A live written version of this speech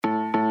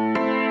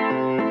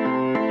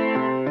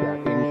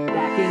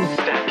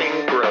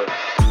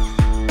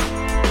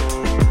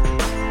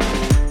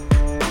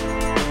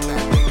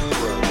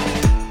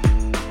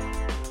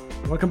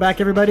Welcome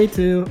back, everybody,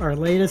 to our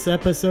latest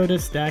episode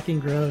of Stacking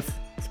Growth.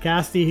 It's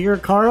Cassidy here.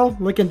 Carl,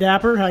 looking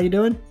dapper. How you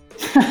doing?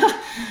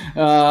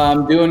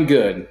 I'm doing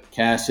good,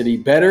 Cassidy.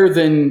 Better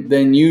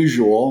than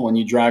usual when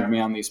you drag me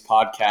on these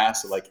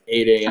podcasts at like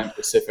 8 a.m.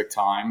 Pacific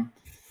time.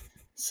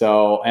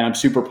 So, and I'm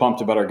super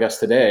pumped about our guest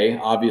today.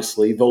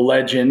 Obviously, the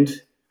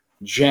legend,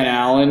 Jen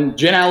Allen.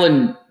 Jen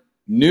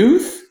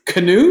Allen-Knuth?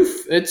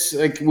 Knuth? It's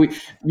like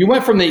you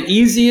went from the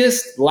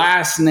easiest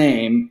last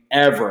name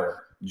ever,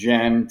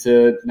 Jen,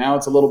 to now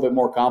it's a little bit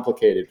more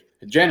complicated.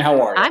 Jen, how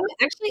are you?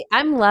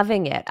 I'm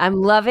loving it.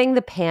 I'm loving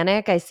the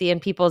panic I see in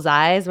people's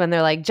eyes when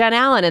they're like, Jen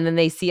Allen, and then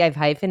they see I've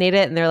hyphenated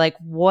it, and they're like,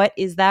 what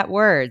is that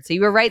word? So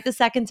you were right the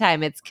second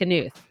time. It's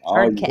Knuth.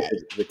 Hard K.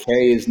 The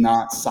K is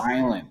not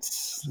silent.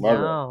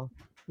 Love it.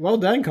 Well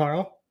done,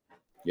 Carl.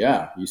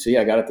 Yeah, you see,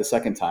 I got it the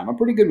second time. I'm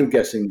pretty good with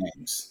guessing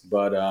names.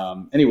 But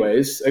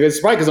anyways, I guess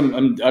it's probably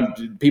because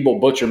I'm people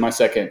butcher my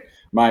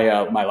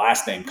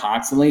last name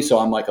constantly. So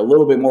I'm like a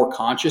little bit more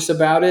conscious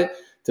about it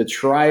to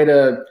try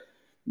to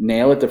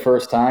nail it the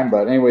first time.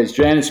 But anyways,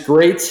 Jen, it's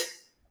great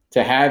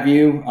to have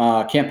you.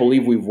 Can't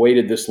believe we've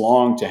waited this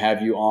long to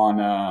have you on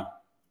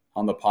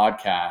the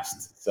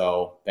podcast.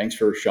 So thanks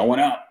for showing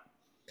up.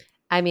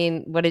 I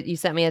mean, you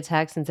sent me a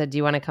text and said, do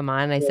you want to come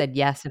on? And I said,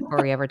 yes, before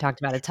we ever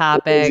talked about a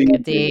topic, a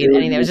date,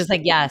 anything. It was just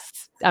like,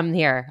 yes, I'm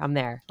here. I'm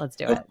there. Let's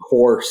do it. Of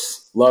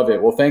course. Love it.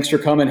 Well, thanks for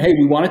coming. Hey,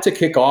 we wanted to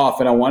kick off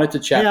and I wanted to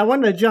chat. Yeah, I'm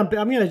going to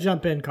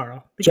jump in,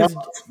 Carl, because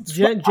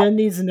Jen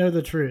needs to know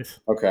the truth.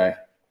 Okay.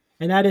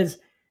 And that is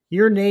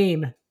your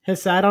name has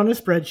sat on a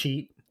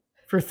spreadsheet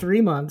for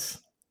 3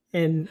 months.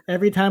 And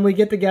every time we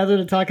get together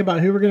to talk about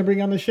who we're going to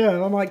bring on the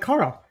show, I'm like,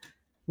 Carl,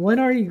 when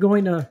are you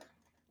going to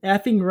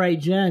effing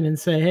write Jen and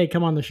say, hey,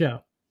 come on the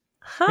show?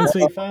 And so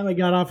he finally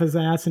got off his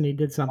ass and he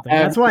did something.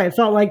 That's why it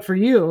felt like for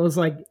you, it was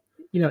like,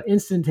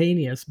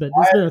 instantaneous, but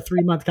this has been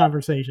a 3-month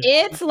conversation.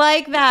 It's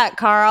like that,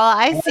 Carl.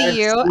 I see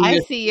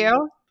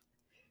you.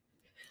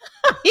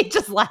 He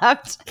just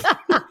left.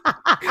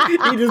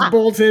 He just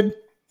bolted.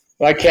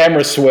 My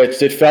camera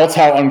switched. It felt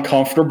how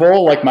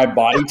uncomfortable, like my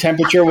body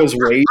temperature was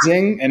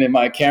raising, and then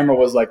my camera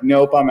was like,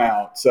 nope, I'm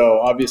out. So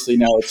obviously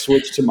now it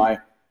switched to my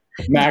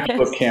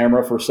MacBook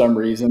camera for some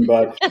reason,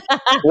 but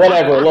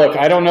whatever. Look,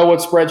 I don't know what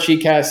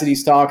spreadsheet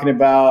Cassidy's talking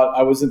about.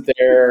 I wasn't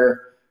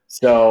there,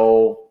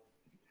 so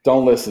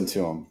don't listen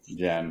to him,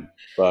 Jen.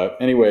 But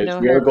anyways,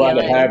 we are glad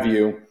to have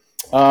you.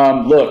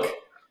 Look,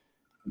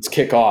 let's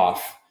kick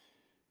off.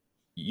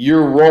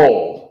 Your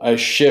role has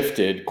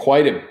shifted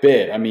quite a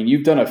bit. I mean,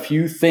 you've done a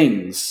few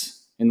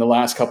things in the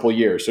last couple of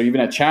years. So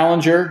even at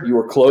Challenger, you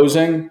were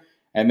closing,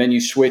 and then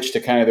you switched to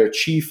kind of their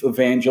chief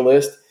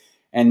evangelist.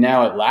 And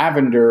now at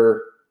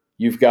Lavender,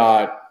 you've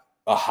got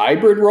a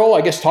hybrid role.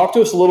 I guess talk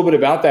to us a little bit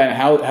about that and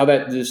how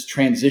this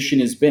transition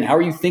has been. How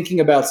are you thinking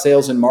about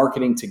sales and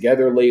marketing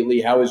together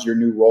lately? How has your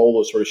new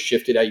role sort of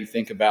shifted how you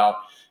think about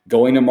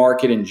going to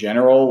market in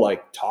general?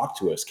 Like, talk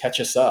to us, catch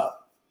us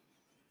up.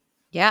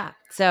 Yeah.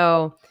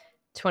 So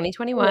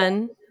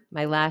 2021,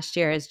 my last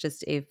year as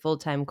just a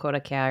full-time quota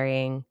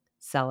carrying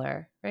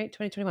seller, right?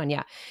 2021.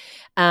 Yeah.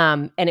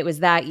 And it was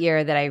that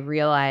year that I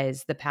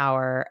realized the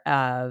power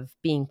of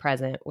being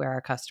present where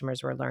our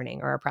customers were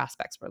learning or our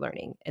prospects were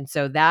learning. And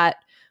so that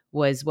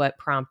was what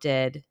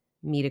prompted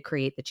me to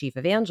create the chief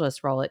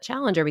evangelist role at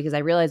Challenger, because I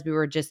realized we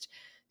were just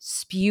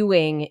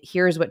spewing,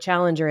 here's what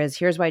Challenger is,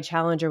 here's why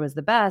Challenger was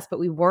the best, but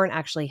we weren't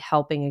actually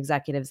helping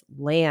executives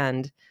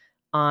land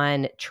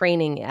on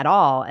training at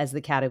all as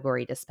the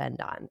category to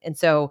spend on. And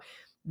so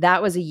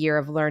that was a year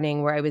of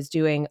learning where I was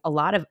doing a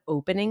lot of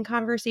opening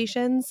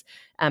conversations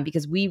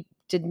because we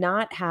did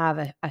not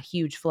have a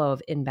huge flow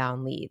of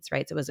inbound leads,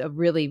 right? So it was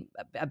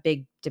a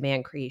big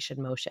demand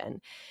creation motion.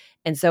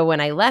 And so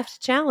when I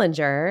left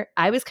Challenger,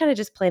 I was kind of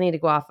just planning to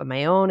go off on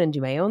my own and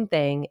do my own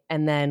thing.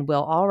 And then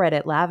Will Allred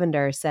at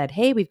Lavender said,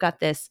 hey, we've got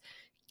this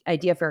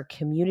idea for a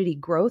community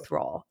growth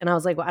role. And I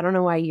was like, well, I don't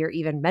know why you're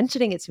even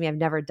mentioning it to me. I've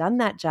never done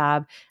that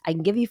job. I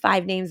can give you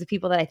 5 names of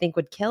people that I think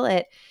would kill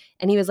it.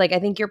 And he was like, I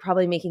think you're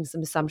probably making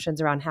some assumptions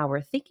around how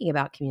we're thinking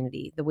about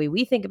community. The way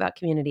we think about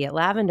community at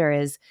Lavender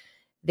is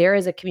there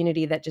is a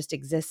community that just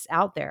exists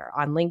out there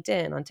on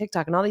LinkedIn, on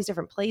TikTok, and all these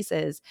different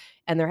places.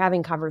 And they're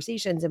having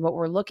conversations. And what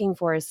we're looking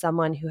for is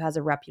someone who has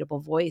a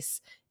reputable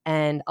voice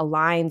and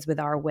aligns with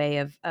our way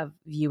of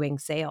viewing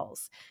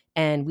sales.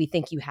 And we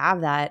think you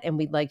have that, and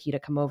we'd like you to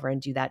come over and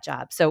do that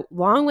job. So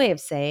long way of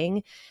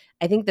saying,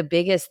 I think the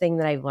biggest thing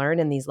that I've learned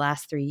in these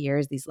last 3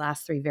 years, these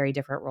last 3 very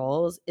different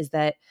roles, is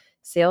that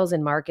sales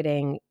and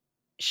marketing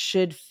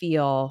should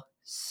feel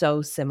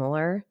so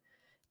similar.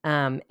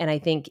 And I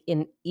think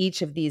in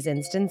each of these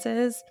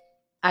instances,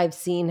 I've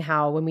seen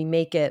how when we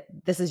make it,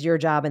 this is your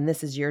job and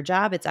this is your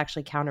job, it's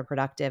actually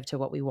counterproductive to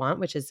what we want,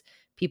 which is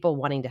people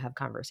wanting to have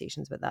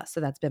conversations with us. So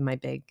that's been my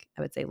big,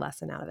 I would say,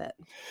 lesson out of it.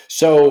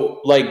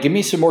 So like, give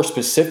me some more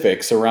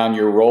specifics around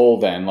your role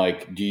then.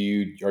 Like,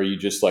 are you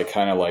just like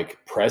kind of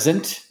like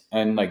present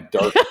and like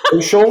dark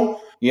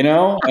social, you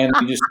know, and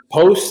you just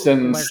post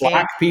and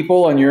Slack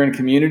people and you're in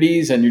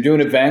communities and you're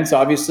doing events,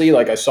 obviously.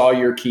 Like I saw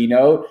your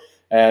keynote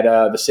at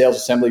the Sales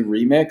Assembly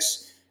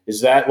Remix.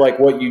 Is that like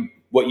what you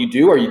what you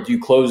do? Do you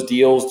close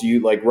deals? Do you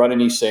like run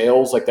any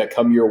sales like that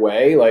come your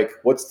way? Like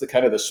what's the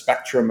kind of the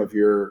spectrum of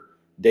your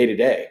day to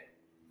day?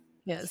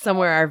 Yeah,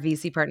 somewhere our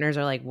VC partners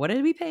are like, what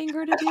are we paying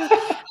her to do?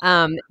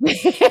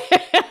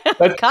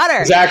 That's Got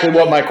her. exactly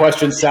what my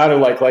question sounded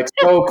like. Like,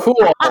 so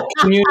cool,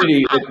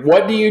 community. Like,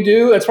 what do you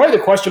do? That's probably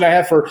the question I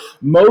have for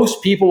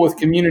most people with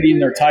community in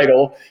their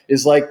title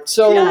is like,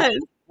 so Yes.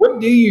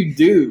 what do you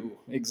do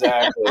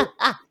exactly?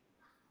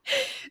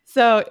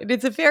 So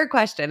it's a fair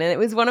question. And it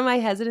was one of my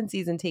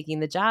hesitancies in taking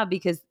the job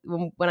because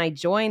when I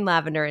joined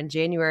Lavender in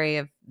January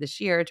of this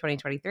year,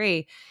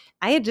 2023,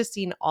 I had just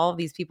seen all of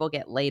these people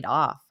get laid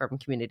off from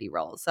community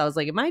roles. So I was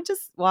like, am I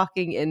just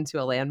walking into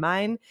a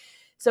landmine?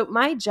 So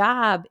my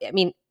job, I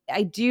mean,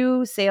 I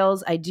do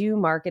sales, I do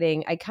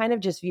marketing. I kind of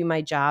just view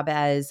my job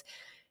as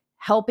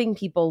helping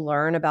people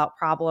learn about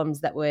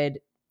problems that would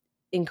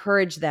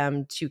encourage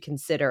them to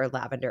consider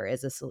Lavender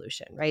as a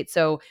solution, right?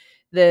 So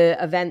the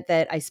event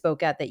that I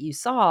spoke at that you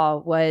saw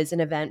was an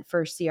event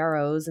for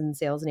CROs and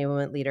sales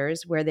enablement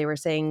leaders where they were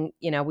saying,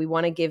 we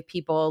want to give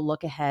people a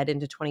look ahead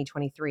into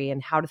 2023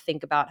 and how to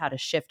think about how to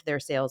shift their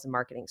sales and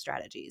marketing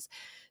strategies.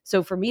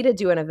 So for me to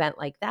do an event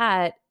like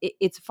that,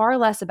 it's far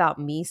less about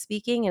me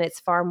speaking and it's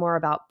far more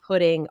about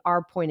putting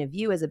our point of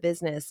view as a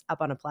business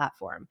up on a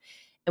platform.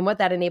 And what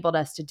that enabled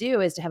us to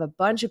do is to have a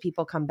bunch of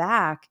people come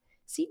back,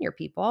 senior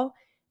people,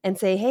 and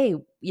say, hey,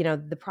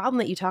 the problem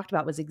that you talked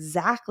about was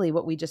exactly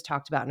what we just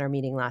talked about in our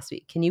meeting last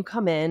week. Can you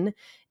come in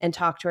and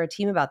talk to our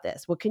team about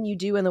this? What can you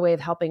do in the way of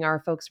helping our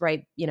folks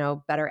write,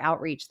 better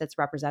outreach that's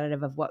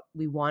representative of what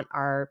we want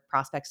our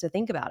prospects to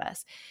think about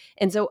us?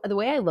 And so the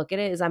way I look at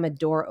it is I'm a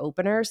door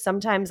opener.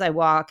 Sometimes I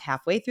walk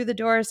halfway through the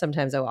door.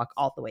 Sometimes I walk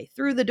all the way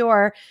through the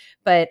door.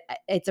 But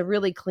it's a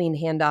really clean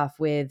handoff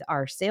with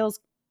our sales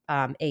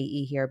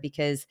AE here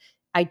because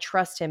I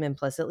trust him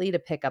implicitly to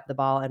pick up the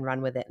ball and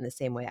run with it in the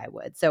same way I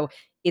would. So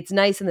it's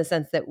nice in the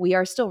sense that we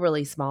are still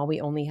really small.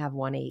 We only have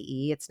one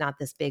AE. It's not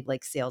this big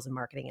like sales and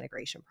marketing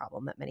integration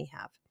problem that many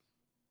have.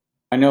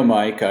 I know,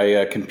 Mike.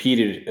 I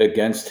competed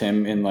against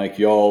him in like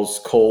y'all's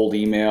cold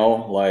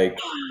email. Like,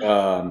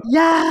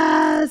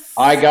 yes,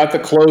 I got the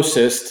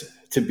closest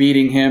to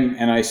beating him,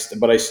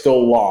 but I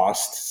still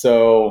lost.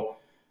 So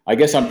I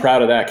guess I'm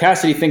proud of that.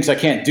 Cassidy thinks I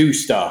can't do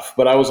stuff,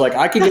 but I was like,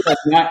 I could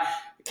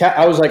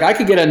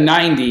get a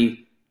 90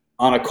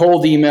 on a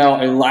cold email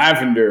in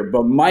Lavender,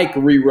 but Mike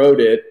rewrote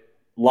it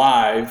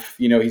live.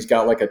 He's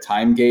got like a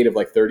time gate of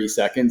like 30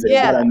 seconds and he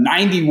got a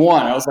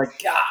 91. I was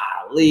like,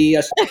 golly.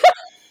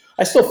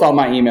 I still thought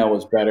my email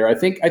was better. I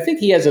think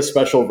he has a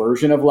special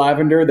version of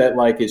Lavender that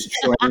like is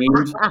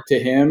trained to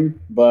him,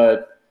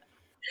 but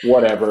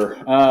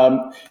whatever.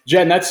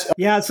 Jen, that's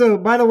yeah. So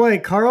by the way,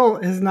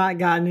 Carl has not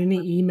gotten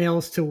any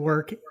emails to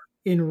work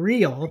in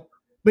real,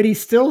 but he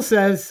still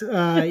says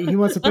he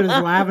wants to put his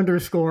Lavender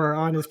score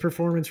on his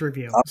performance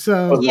review. So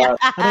I don't know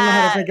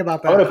how to think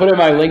about that. I'm going to put in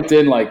my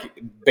LinkedIn like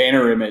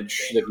banner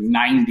image, like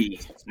 90,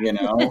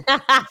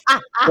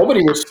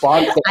 Nobody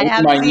responds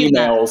to my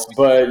emails,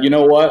 but you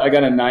know what? I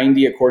got a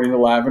 90 according to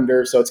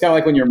Lavender. So it's kind of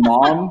like when your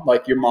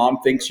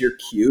mom thinks you're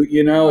cute,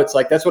 it's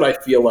like, that's what I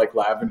feel like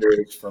Lavender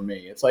is for me.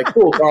 It's like,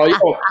 cool, Carl,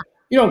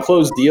 you don't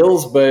close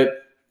deals, but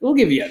we'll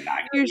give you a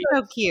 90. You're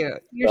so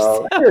cute. You're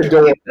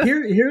so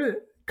cute.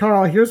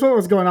 Carl, here's what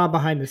was going on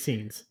behind the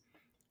scenes.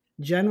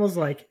 Jen was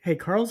like, hey,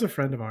 Carl's a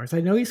friend of ours.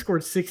 I know he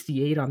scored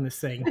 68 on this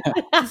thing.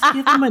 Just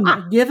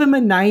give him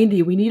a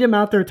 90. We need him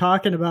out there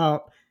talking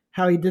about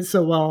how he did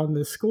so well on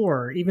the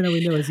score, even though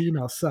we know his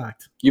email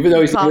sucked. Even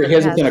though he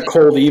hasn't sent a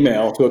cold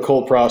email to a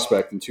cold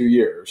prospect in 2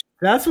 years.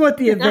 That's what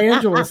the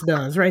evangelist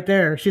does right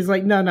there. She's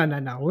like, no.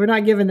 We're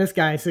not giving this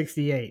guy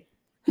 68.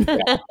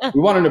 Yeah. We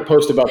want him to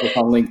post about this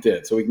on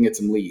LinkedIn so we can get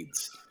some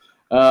leads.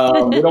 We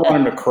don't want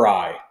him to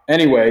cry.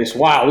 Anyways,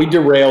 wow, we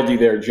derailed you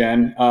there,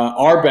 Jen.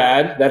 Our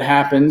bad. That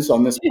happens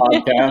on this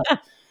podcast.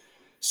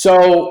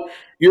 So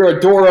you're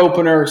a door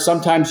opener.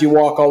 Sometimes you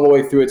walk all the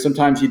way through it.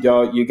 Sometimes you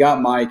don't. You got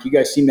Mike. You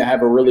guys seem to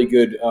have a really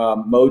good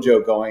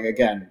mojo going.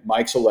 Again,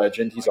 Mike's a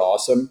legend. He's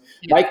awesome.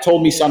 Yeah. Mike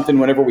told me something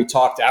whenever we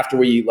talked after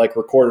we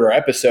recorded our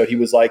episode. He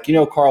was like,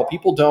 Carl,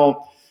 people don't.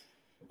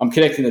 I'm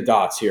connecting the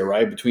dots here,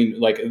 right?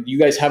 Between you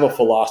guys have a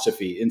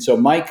philosophy. And so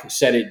Mike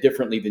said it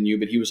differently than you,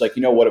 but he was like,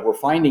 what we're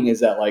finding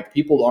is that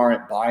people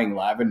aren't buying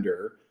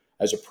Lavender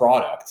as a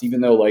product,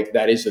 even though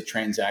that is a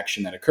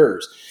transaction that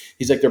occurs.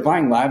 He's like, they're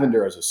buying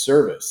Lavender as a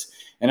service.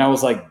 And I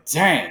was like,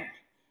 dang,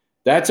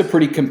 that's a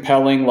pretty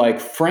compelling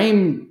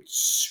frame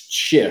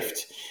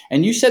shift.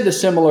 And you said the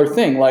similar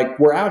thing,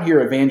 we're out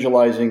here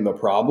evangelizing the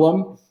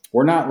problem.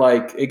 We're not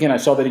again, I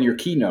saw that in your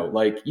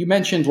keynote, you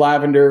mentioned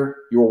Lavender,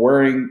 you were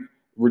wearing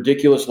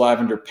ridiculous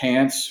lavender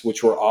pants,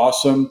 which were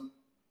awesome.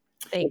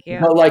 Thank you.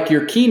 But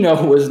your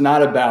keynote was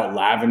not about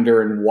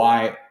Lavender and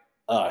why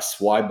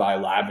buy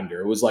Lavender.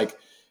 It was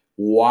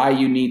why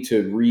you need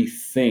to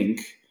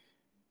rethink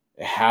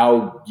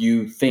how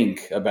you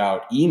think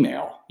about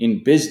email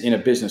in a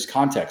business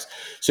context.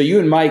 So you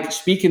and Mike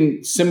speak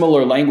in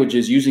similar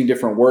languages using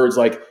different words.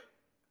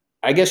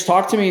 I guess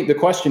talk to me. The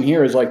question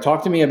here is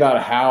talk to me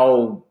about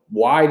how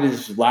why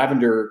does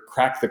Lavender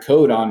crack the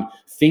code on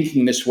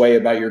thinking this way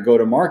about your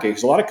go-to-market?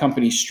 Because a lot of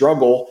companies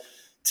struggle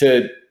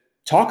to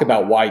talk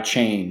about why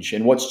change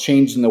and what's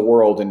changed in the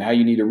world and how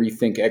you need to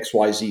rethink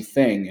XYZ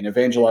thing and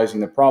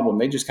evangelizing the problem.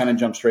 They just kind of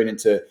jump straight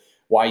into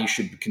why you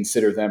should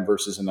consider them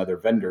versus another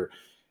vendor.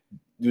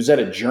 Was that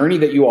a journey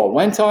that you all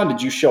went on?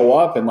 Did you show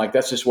up and like,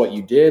 that's just what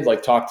you did?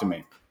 Like, talk to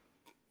me.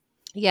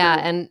 Yeah.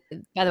 And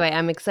by the way,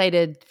 I'm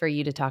excited for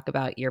you to talk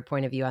about your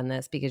point of view on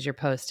this because your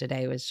post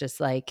today was just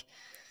like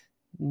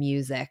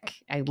music.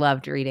 I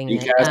loved reading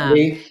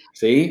it.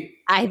 See?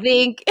 I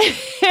think,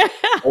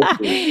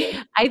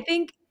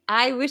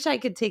 I wish I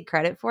could take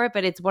credit for it,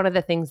 but it's one of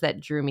the things that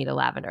drew me to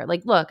Lavender.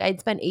 Like, look, I'd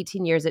spent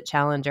 18 years at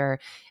Challenger.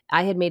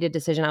 I had made a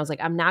decision. I was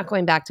like, I'm not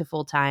going back to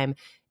full time.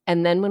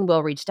 And then when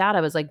Will reached out,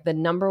 I was like, the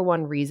number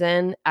one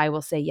reason I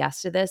will say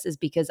yes to this is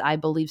because I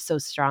believe so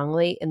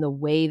strongly in the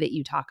way that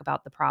you talk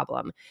about the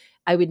problem.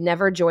 I would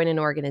never join an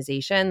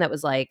organization that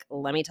was like,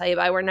 let me tell you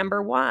why we're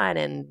number one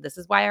and this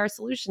is why our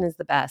solution is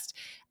the best.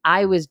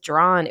 I was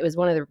drawn, it was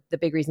one of the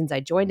big reasons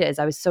I joined it, is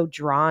I was so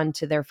drawn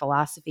to their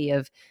philosophy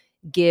of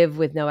give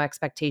with no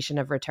expectation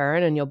of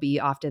return, and you'll be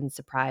often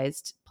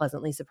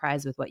pleasantly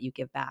surprised with what you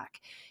give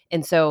back.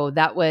 And so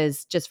that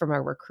was, just from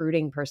a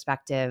recruiting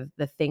perspective,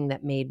 the thing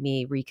that made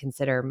me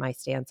reconsider my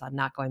stance on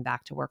not going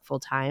back to work full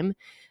time.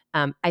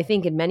 I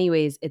think in many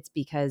ways it's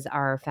because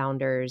our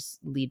founders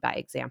lead by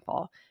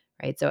example,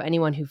 right? So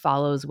anyone who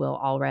follows Will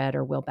Allred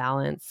or Will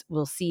Balance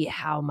will see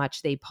how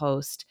much they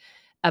post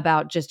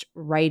about just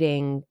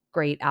writing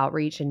great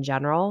outreach in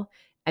general.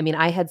 I mean,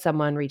 I had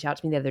someone reach out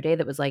to me the other day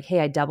that was like,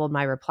 hey, I doubled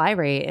my reply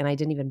rate and I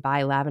didn't even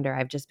buy Lavender.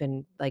 I've just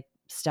been like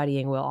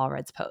studying Will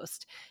Allred's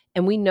post.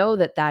 And we know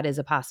that that is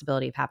a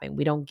possibility of happening.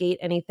 We don't gate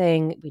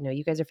anything. We know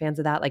you guys are fans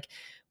of that. Like,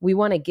 we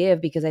want to give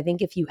because I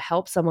think if you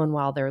help someone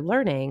while they're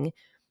learning,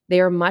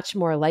 they are much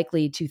more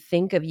likely to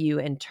think of you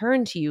and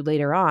turn to you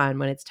later on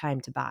when it's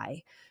time to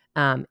buy.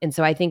 And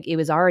so I think it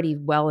was already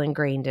well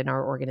ingrained in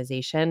our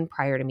organization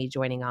prior to me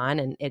joining on.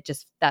 And it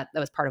just, that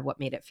was part of what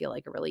made it feel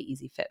like a really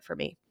easy fit for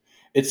me.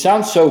 It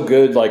sounds so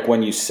good, like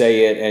when you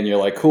say it and you're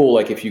like, cool,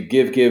 like if you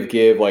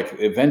give, like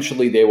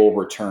eventually they will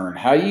return.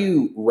 How do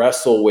you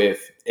wrestle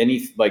with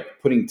like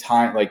putting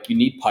time, like you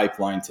need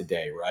pipeline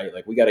today, right?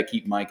 Like we got to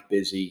keep Mike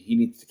busy. He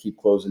needs to keep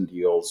closing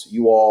deals.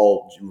 You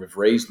all have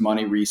raised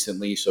money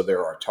recently, so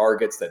there are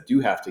targets that do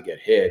have to get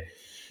hit.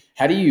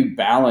 How do you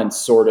balance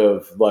sort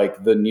of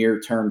like the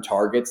near-term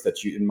targets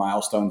and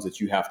milestones that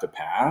you have to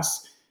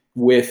pass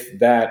with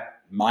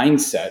that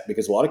mindset?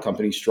 Because a lot of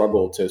companies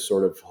struggle to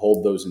sort of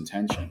hold those in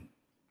tension.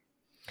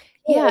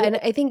 Yeah. And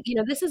I think,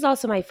 this is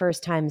also my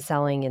first time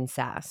selling in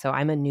SaaS. So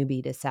I'm a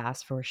newbie to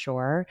SaaS for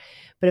sure.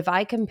 But if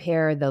I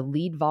compare the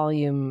lead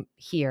volume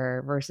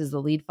here versus the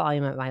lead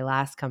volume at my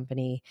last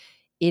company,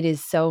 it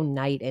is so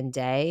night and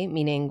day,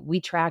 meaning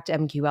we tracked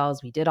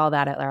MQLs. We did all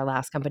that at our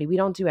last company. We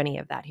don't do any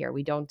of that here.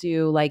 We don't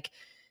do like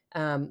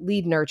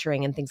lead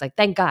nurturing and things like,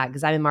 thank God,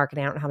 because I'm in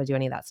marketing. I don't know how to do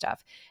any of that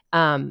stuff.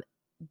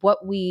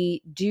 What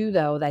we do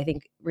though, that I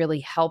think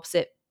really helps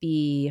it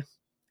be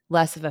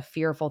less of a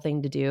fearful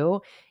thing to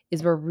do,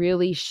 is we're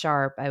really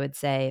sharp, I would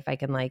say, if I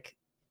can like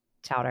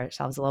tout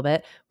ourselves a little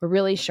bit, we're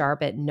really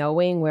sharp at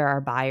knowing where our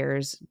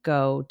buyers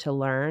go to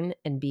learn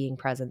and being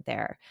present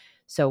there.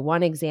 So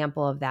one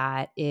example of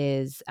that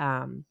is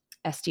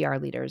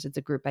SDR Leaders. It's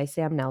a group by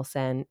Sam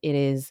Nelson. It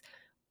is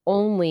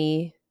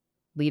only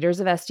leaders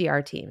of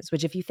SDR teams,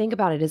 which if you think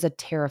about it is a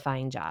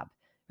terrifying job,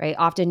 right?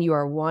 Often you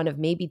are one of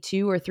maybe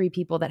 2 or 3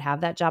 people that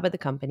have that job at the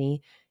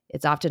company.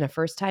 It's often a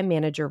first-time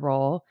manager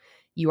role.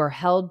 You are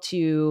held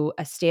to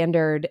a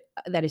standard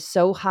that is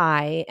so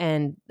high,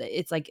 and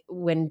it's like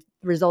when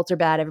results are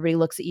bad, everybody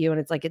looks at you and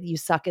it's like, you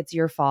suck, it's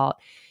your fault.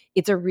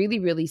 It's a really,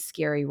 really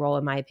scary role,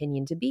 in my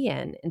opinion, to be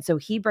in. And so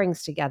he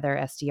brings together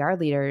SDR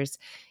leaders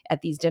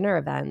at these dinner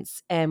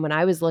events. And when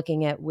I was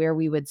looking at where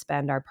we would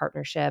spend our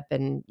partnership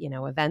and,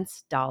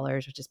 events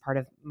dollars, which is part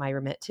of my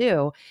remit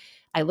too,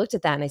 I looked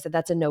at that and I said,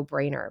 that's a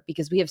no-brainer,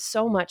 because we have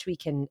so much we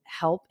can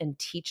help and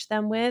teach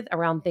them with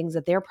around things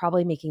that they're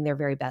probably making their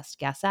very best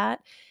guess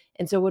at.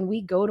 And so when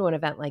we go to an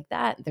event like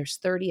that, there's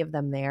 30 of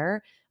them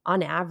there.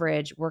 On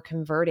average, we're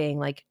converting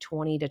like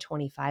 20 to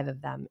 25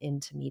 of them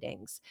into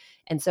meetings.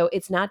 And so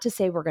it's not to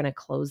say we're going to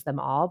close them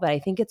all, but I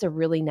think it's a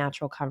really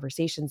natural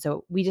conversation.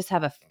 So we just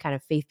have a kind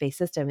of faith-based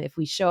system. If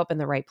we show up in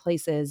the right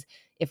places,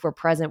 if we're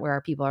present where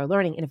our people are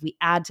learning, and if we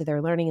add to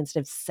their learning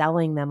instead of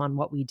selling them on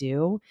what we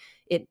do,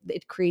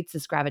 it creates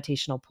this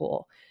gravitational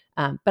pull.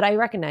 But I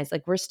recognize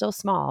like we're still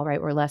small,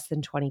 right? We're less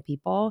than 20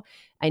 people.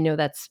 I know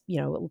that's,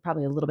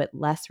 probably a little bit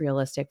less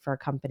realistic for a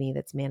company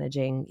that's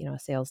managing, a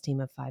sales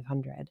team of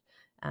 500.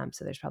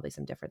 So there's probably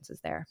some differences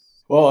there.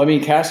 Well, I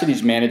mean,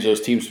 Cassidy's managed those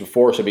teams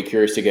before, so I'd be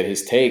curious to get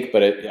his take.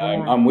 But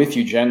I'm with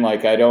you, Jen.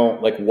 Like, I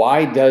don't like.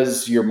 Why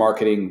does your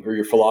marketing or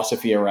your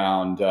philosophy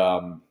around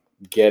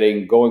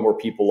going where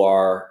people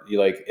are,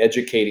 like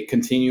educating,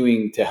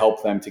 continuing to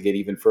help them to get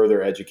even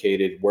further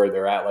educated where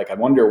they're at? Like, I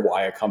wonder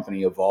why a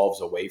company evolves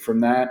away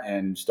from that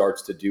and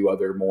starts to do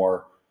other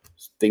more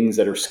things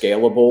that are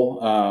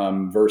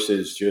scalable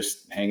versus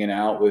just hanging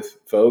out with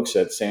folks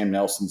at Sam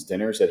Nelson's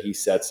dinners that he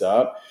sets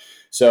up.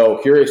 So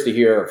curious to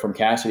hear from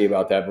Cassidy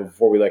about that. But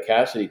before we let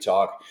Cassidy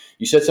talk,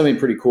 you said something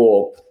pretty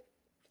cool.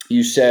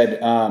 You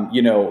said,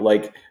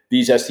 like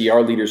these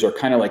SDR leaders are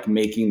kind of like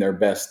making their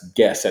best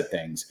guess at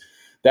things.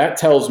 That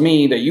tells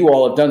me that you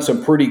all have done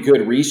some pretty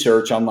good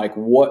research on like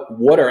what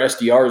are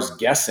SDRs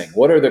guessing?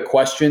 What are the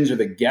questions or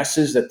the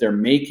guesses that they're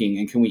making,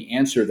 and can we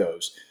answer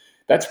those?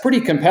 That's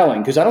pretty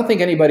compelling because I don't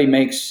think anybody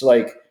makes,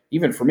 like,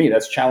 even for me,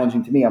 that's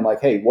challenging to me. I'm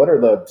like, hey, what are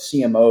the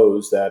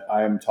CMOs that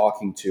I'm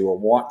talking to or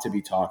want to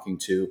be talking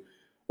to?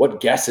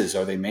 What guesses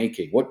are they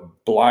making?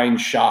 What blind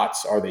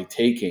shots are they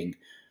taking?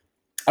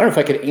 I don't know if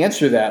I could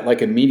answer that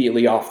like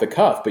immediately off the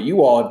cuff, but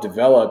you all have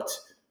developed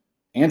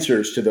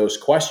answers to those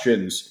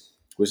questions.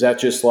 Was that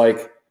just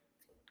like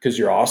because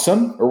you're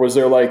awesome, or was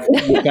there like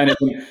kind of,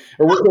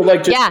 or was there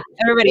like just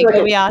everybody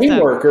can be awesome,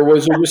 teamwork, or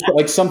was there just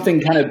like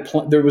something kind of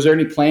was there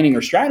any planning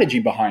or strategy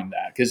behind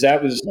that? Because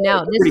that was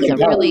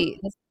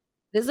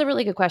this is a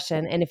really good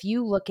question. And if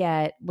you look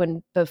at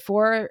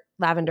before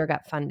Lavender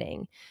got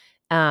funding,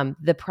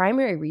 the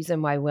primary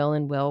reason why Will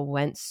and Will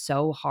went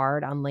so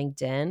hard on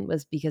LinkedIn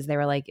was because they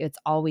were like, it's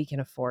all we can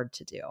afford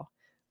to do.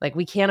 Like,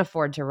 we can't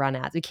afford to run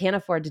ads. We can't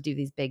afford to do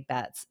these big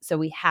bets. So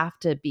we have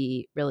to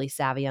be really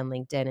savvy on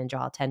LinkedIn and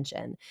draw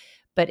attention.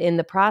 But in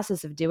the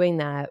process of doing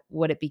that,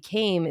 what it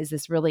became is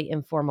this really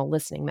informal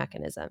listening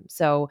mechanism.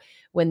 So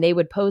when they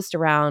would post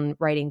around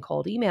writing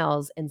cold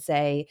emails and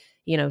say,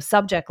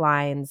 subject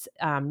lines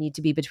need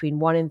to be between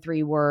 1 and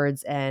 3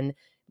 words and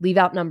leave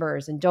out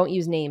numbers and don't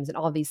use names and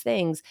all of these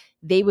things,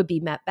 they would be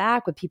met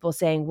back with people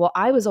saying, well,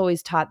 I was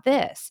always taught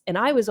this, and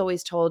I was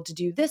always told to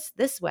do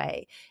this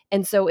way.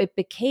 And so it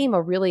became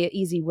a really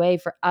easy way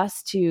for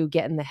us to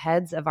get in the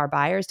heads of our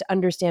buyers to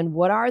understand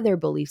what are their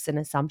beliefs and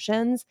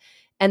assumptions,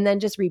 and then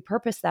just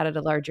repurpose that at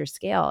a larger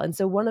scale. And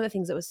so one of the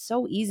things that was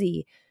so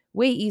easy,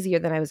 way easier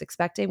than I was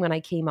expecting when I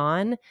came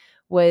on,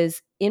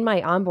 was in my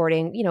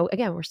onboarding.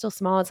 Again, we're still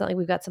small. It's not like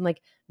we've got some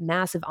like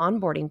massive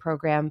onboarding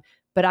program,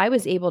 but I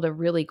was able to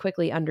really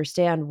quickly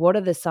understand what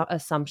are the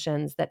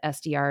assumptions that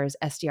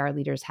SDR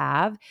leaders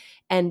have.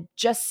 And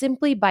just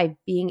simply by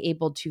being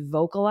able to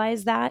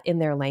vocalize that in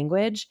their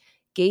language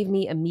gave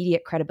me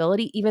immediate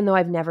credibility, even though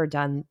I've never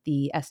done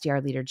the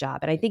SDR leader job.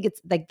 And I think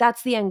it's like,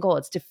 that's the end goal.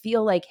 It's to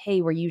feel like,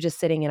 hey, were you just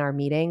sitting in our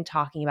meeting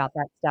talking about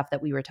that stuff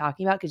that we were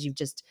talking about because you've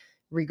just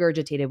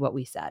regurgitated what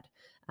we said.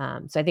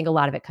 So I think a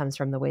lot of it comes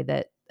from the way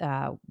that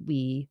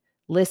we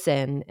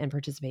listen and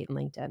participate in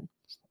LinkedIn.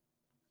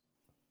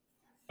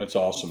 That's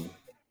awesome.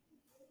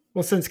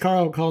 Well, since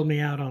Carl called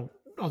me out,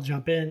 I'll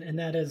jump in. And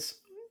that is,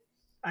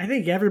 I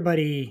think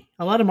a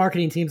lot of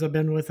marketing teams I've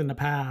been with in the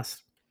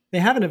past, they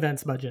have an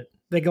events budget.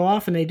 They go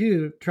off and they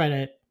do try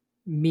to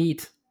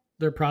meet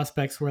their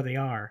prospects where they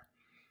are.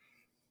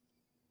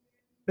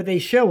 But they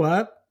show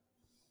up,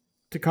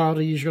 to Carl,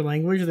 to use your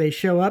language, they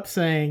show up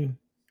saying,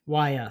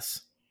 why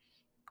us?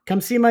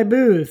 Come see my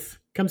booth.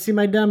 Come see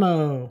my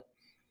demo.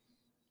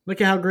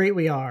 Look at how great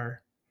we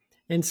are.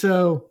 And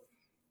so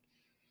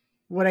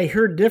what I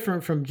heard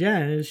different from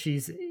Jen is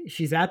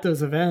she's at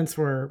those events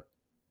where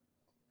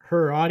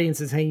her audience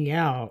is hanging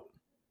out,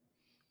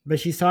 but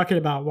she's talking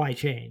about why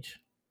change,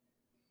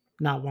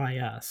 not why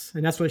us.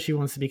 And that's what she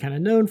wants to be kind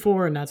of known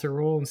for, and that's her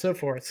role and so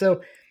forth.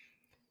 So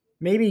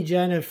maybe,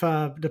 Jen, if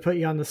to put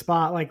you on the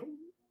spot, like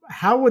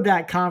how's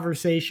that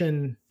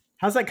conversation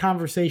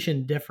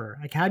differ?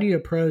 Like, how do you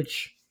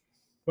approach,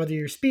 whether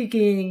you're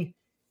speaking,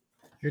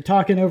 you're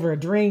talking over a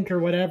drink or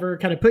whatever,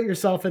 kind of put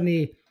yourself in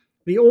the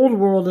old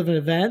world of an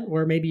event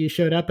where maybe you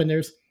showed up and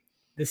there's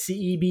the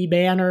CEB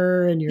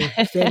banner and you're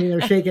standing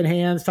there shaking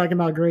hands, talking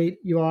about how great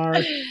you are,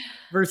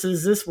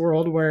 versus this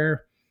world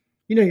where,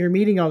 you're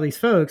meeting all these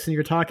folks and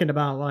you're talking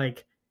about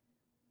like,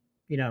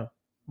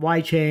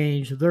 why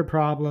change, their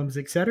problems,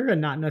 et cetera,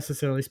 and not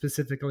necessarily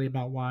specifically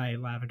about why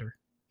Lavender.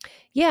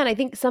 Yeah. And I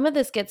think some of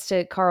this gets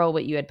to, Carl,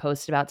 what you had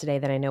posted about today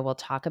that I know we'll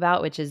talk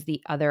about, which is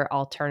the other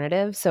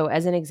alternative. So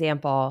as an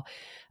example,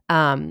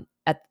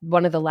 at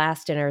one of the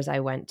last dinners I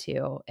went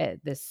to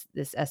at this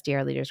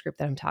SDR leaders group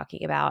that I'm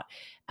talking about,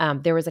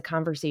 there was a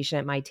conversation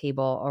at my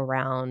table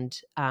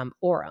around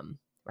Orem,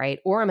 right?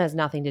 Orem has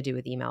nothing to do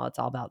with email. It's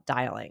all about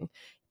dialing.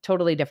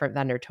 Totally different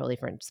vendor, totally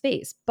different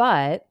space.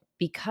 But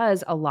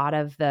because a lot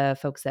of the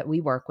folks that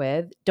we work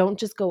with don't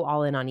just go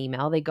all in on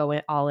email, they go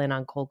all in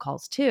on cold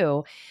calls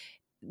too.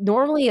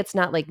 Normally it's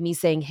not like me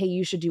saying, hey,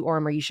 you should do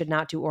Orem or you should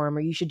not do Orem or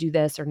you should do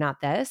this or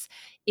not this.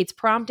 It's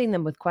prompting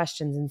them with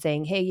questions and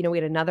saying, hey, we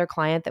had another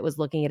client that was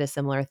looking at a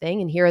similar thing.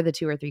 And here are the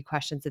 2 or 3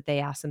 questions that they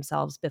asked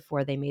themselves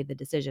before they made the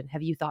decision.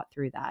 Have you thought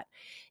through that?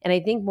 And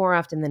I think more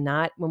often than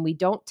not, when we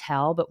don't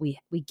tell, but we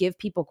give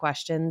people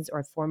questions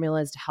or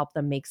formulas to help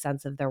them make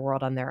sense of their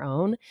world on their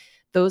own,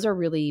 those are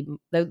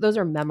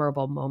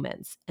memorable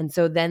moments. And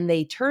so then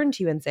they turn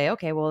to you and say,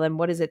 okay, well then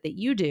what is it that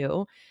you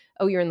do?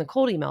 Oh, you're in the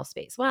cold email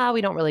space. Well,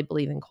 we don't really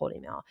believe in cold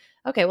email.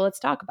 Okay, well, let's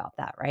talk about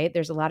that, right?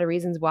 There's a lot of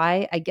reasons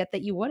why I get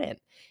that you wouldn't.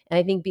 And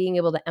I think being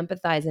able to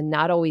empathize and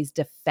not always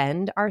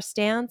defend our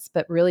stance,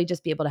 but really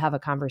just be able to have a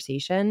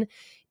conversation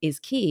is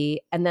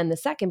key. And then the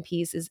second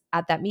piece is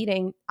at that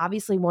meeting,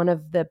 obviously one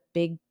of the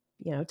big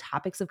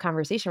topics of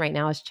conversation right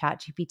now is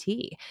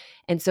ChatGPT.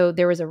 And so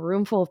there was a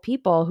room full of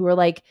people who were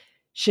like,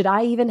 should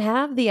I even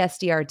have the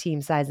SDR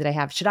team size that I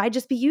have? Should I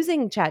just be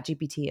using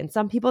ChatGPT? And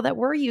some people that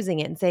were using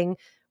it and saying,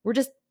 we're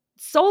just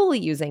solely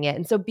using it.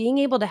 And so being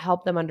able to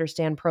help them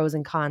understand pros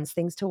and cons,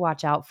 things to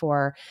watch out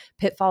for,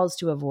 pitfalls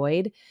to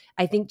avoid,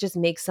 I think just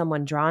makes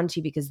someone drawn to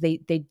you because they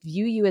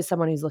view you as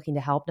someone who's looking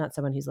to help, not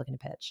someone who's looking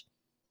to pitch.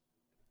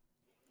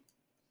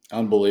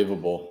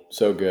 Unbelievable.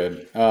 So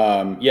good.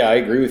 Yeah, I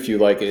agree with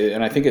you.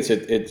 And I think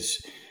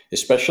it's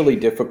especially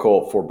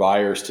difficult for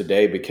buyers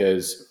today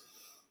because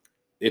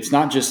it's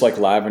not just like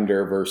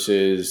Lavender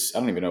versus,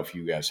 I don't even know if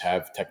you guys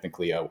have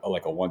technically a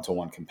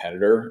one-to-one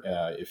competitor.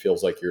 It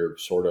feels like you're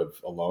sort of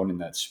alone in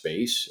that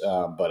space,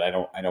 but I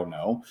don't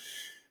know.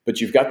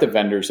 But you've got the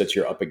vendors that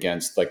you're up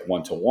against like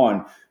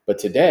one-to-one. But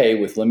today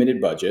with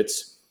limited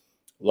budgets,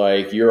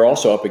 like you're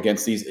also up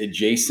against these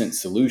adjacent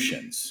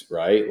solutions,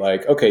 right?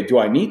 Like, okay, do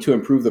I need to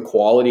improve the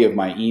quality of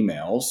my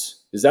emails?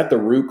 Is that the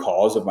root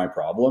cause of my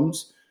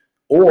problems?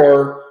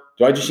 Or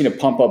do I just need to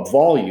pump up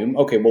volume?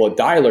 Okay, well, a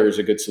dialer is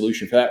a good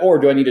solution for that. Or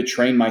do I need to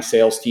train my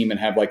sales team and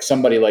have like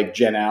somebody like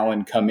Jen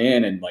Allen come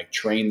in and like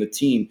train the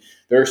team?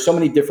 There are so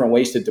many different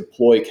ways to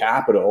deploy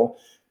capital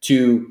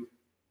to,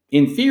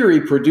 in theory,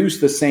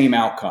 produce the same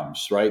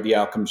outcomes, right? The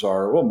outcomes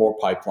are, well, more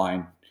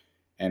pipeline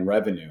and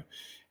revenue.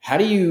 How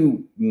do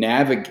you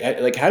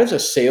navigate, like how does a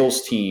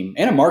sales team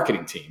and a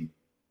marketing team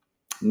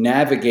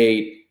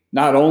navigate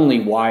not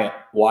only why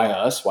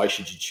us, why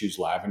should you choose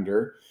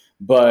Lavender,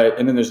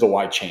 and then there's the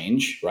why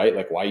change, right?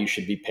 Like why you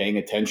should be paying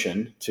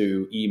attention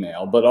to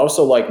email, but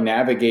also like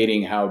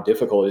navigating how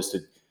difficult it is to,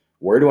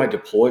 where do I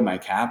deploy my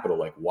capital?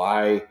 Like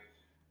why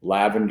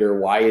Lavender,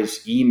 why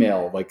is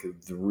email like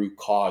the root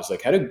cause?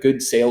 Like how do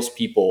good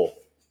salespeople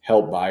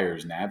help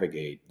buyers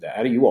navigate that?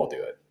 How do you all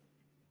do it?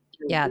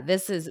 Yeah,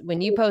 this is when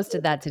you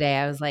posted that today,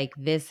 I was like,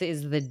 this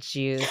is the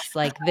juice.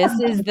 Like, this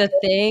is the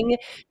thing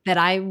that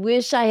I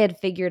wish I had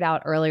figured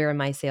out earlier in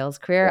my sales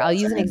career. I'll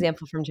use an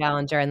example from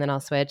Challenger and then I'll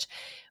switch.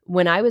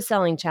 When I was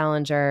selling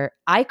Challenger,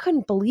 I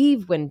couldn't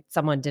believe when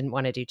someone didn't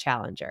want to do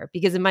Challenger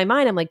because in my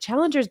mind, I'm like,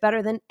 Challenger is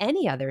better than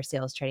any other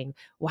sales training.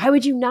 Why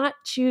would you not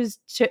choose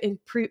to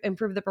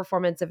improve the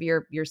performance of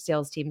your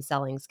sales team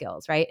selling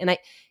skills, right? And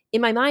in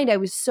my mind, I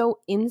was so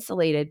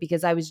insulated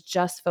because I was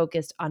just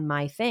focused on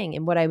my thing.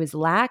 And what I was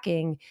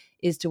lacking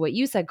is to what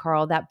you said,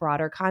 Carl, that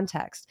broader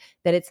context,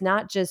 that it's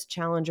not just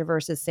Challenger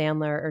versus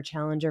Sandler or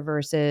Challenger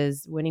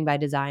versus Winning by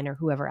Design or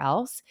whoever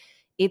else.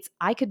 It's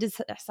I could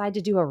decide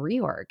to do a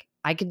reorg.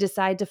 I could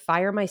decide to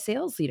fire my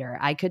sales leader.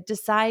 I could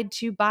decide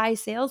to buy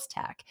sales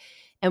tech.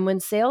 And when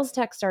sales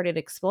tech started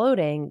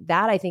exploding,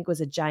 that I think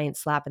was a giant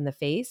slap in the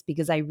face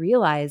because I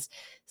realized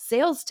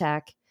sales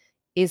tech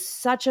is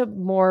such a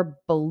more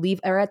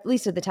or at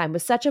least at the time,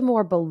 was such a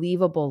more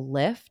believable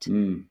lift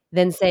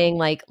than saying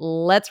like,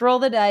 let's roll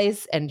the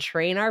dice and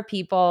train our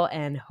people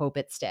and hope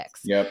it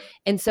sticks. Yep.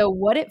 And so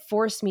what it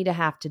forced me to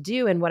have to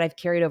do and what I've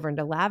carried over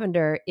into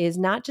Lavender is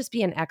not just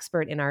be an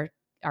expert in our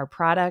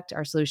product,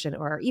 our solution,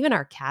 or even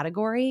our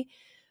category,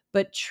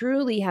 but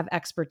truly have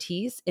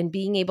expertise in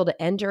being able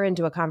to enter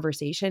into a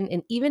conversation.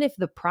 And even if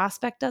the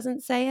prospect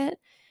doesn't say it,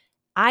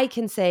 I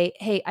can say,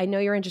 hey, I know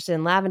you're interested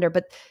in Lavender,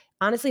 but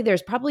honestly,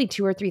 there's probably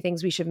 2 or 3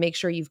 things we should make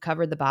sure you've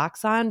covered the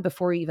box on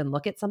before you even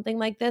look at something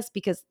like this,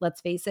 because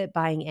let's face it,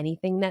 buying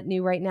anything net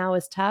new right now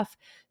is tough.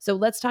 So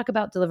let's talk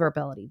about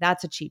deliverability.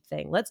 That's a cheap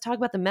thing. Let's talk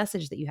about the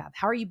message that you have.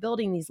 How are you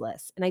building these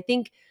lists? And I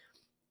think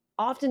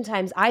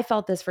oftentimes I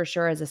felt this for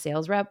sure as a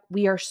sales rep.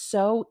 We are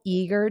so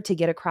eager to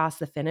get across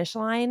the finish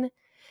line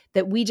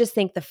that we just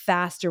think the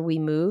faster we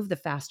move, the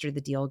faster the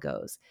deal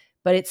goes.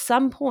 But at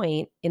some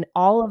point in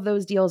all of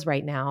those deals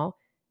right now,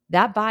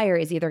 that buyer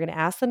is either going to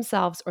ask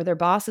themselves or their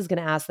boss is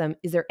going to ask them,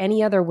 is there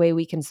any other way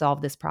we can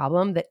solve this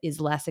problem that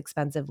is less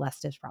expensive, less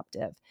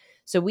disruptive?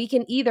 So we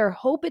can either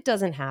hope it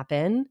doesn't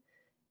happen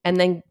and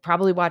then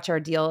probably watch our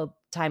deal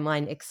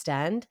timeline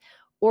extend,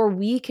 or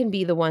we can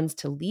be the ones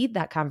to lead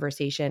that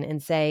conversation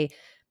and say,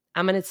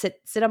 I'm going to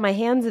sit on my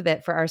hands a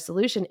bit for our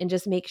solution and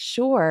just make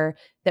sure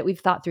that we've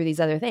thought through these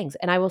other things.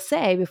 And I will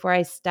say, before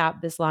I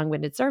stop this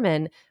long-winded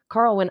sermon,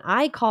 Carl, when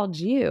I called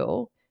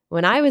you,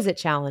 when I was at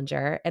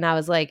Challenger and I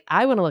was like,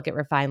 I want to look at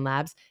Refine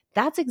Labs,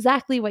 that's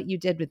exactly what you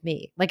did with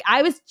me. Like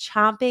I was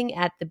chomping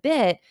at the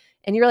bit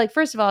and you're like,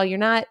 first of all, you're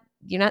not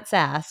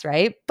SaaS,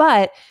 right?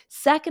 But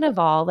second of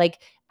all, like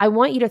I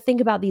want you to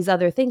think about these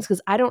other things because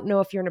I don't know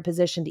if you're in a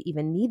position to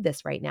even need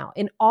this right now.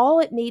 And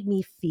all it made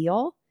me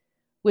feel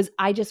was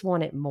I just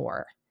want it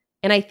more.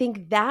 And I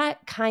think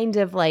that kind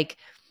of like,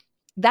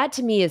 that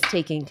to me is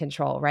taking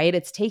control, right?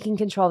 It's taking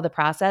control of the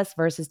process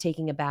versus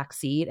taking a back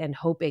seat and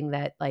hoping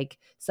that like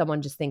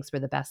someone just thinks we're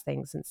the best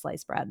thing since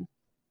sliced bread.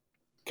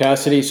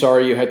 Cassidy,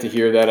 sorry you had to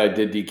hear that. I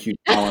did DQ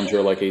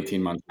Challenger like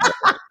 18 months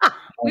ago.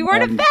 We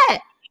weren't a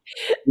fit.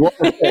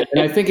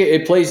 And I think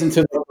it plays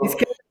into He's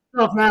kicking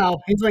himself now.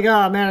 He's like,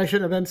 oh man, I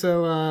shouldn't have been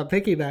so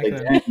picky back like,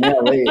 then. dang, yeah,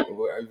 wait,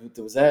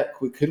 was that?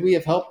 Could we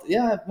have helped?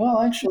 Yeah, well,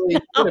 actually,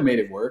 could have made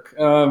it work.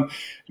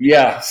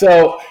 Yeah,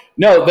 so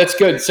no, that's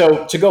good.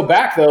 So to go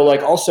back though,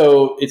 like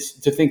also, it's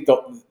to think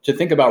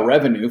about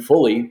revenue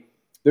fully.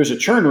 There's a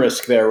churn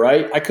risk there,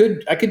 right? I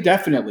could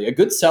definitely a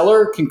good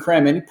seller can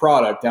cram any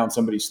product down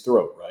somebody's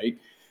throat, right?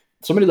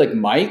 Somebody like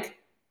Mike,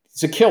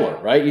 he's a killer,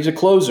 right? He's a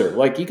closer.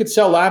 Like you could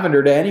sell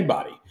Lavender to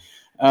anybody,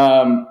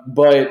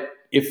 but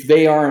if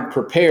they aren't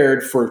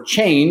prepared for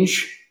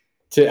change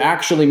to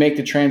actually make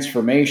the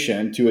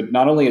transformation to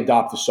not only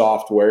adopt the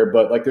software,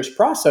 but like there's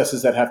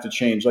processes that have to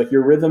change, like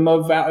your rhythm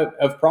of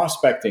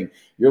prospecting,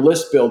 your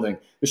list building.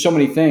 There's so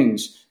many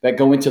things that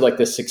go into like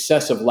the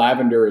success of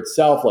Lavender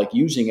itself, like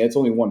using it. It's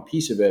only one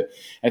piece of it.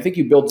 I think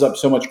you builds up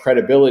so much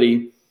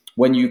credibility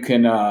when you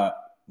can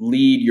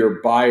lead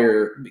your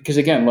buyer, because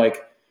again,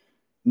 like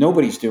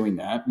nobody's doing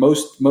that.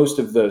 Most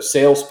of the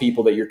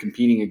salespeople that you're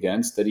competing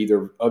against, that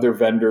either other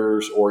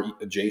vendors or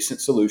adjacent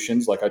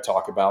solutions, like I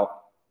talk about,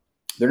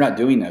 they're not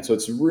doing that. So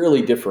it's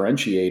really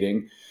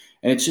differentiating,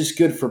 and it's just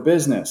good for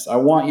business. I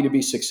want you to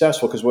be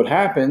successful, because what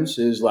happens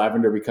is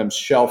Lavender becomes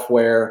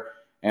shelfware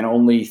and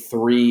only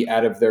 3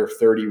 out of their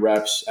 30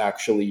 reps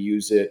actually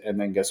use it. And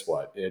then guess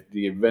what? It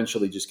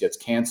eventually just gets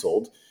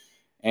canceled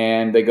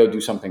and they go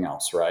do something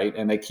else, right?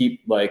 And they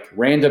keep like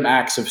random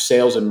acts of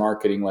sales and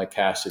marketing like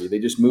Cassidy. They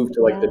just move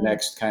to like the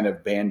next kind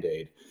of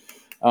Band-Aid.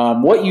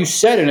 What you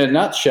said in a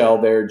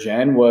nutshell there,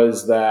 Jen,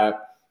 was that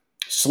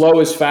slow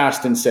is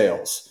fast in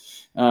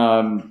sales.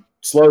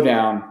 Slow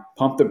down,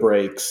 pump the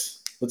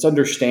brakes. Let's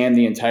understand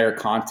the entire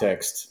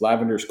context.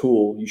 Lavender's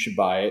cool. You should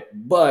buy it,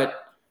 but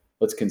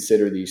let's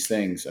consider these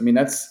things. I mean,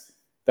 that's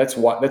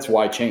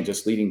why change.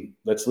 That's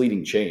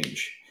leading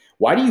change.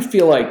 Why do you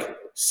feel like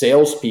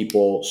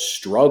salespeople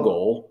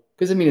struggle?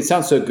 Because I mean, it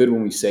sounds so good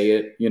when we say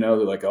it. You know,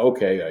 they're like,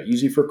 okay,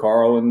 easy for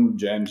Carl and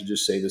Jen to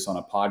just say this on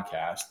a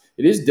podcast.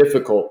 It is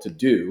difficult to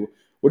do.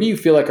 What do you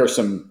feel like are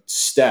some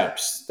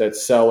steps that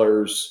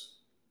sellers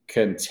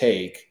can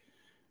take?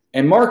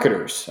 And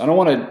marketers, I don't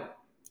want to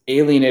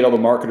alienate all the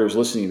marketers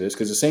listening to this,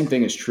 because the same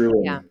thing is true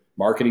in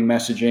marketing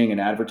messaging and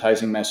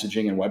advertising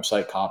messaging and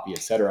website copy, et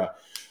cetera.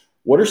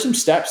 What are some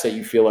steps that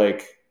you feel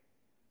like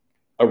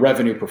a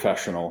revenue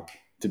professional,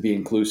 to be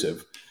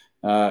inclusive,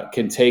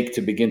 can take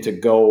to begin to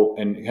go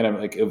and kind of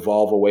like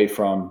evolve away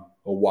from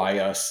a why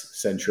us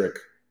centric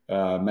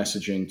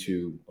messaging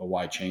to a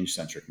why change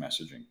centric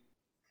messaging?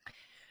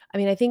 I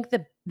mean, I think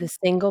the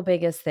single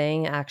biggest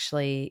thing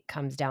actually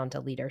comes down to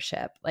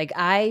leadership. Like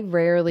I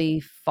rarely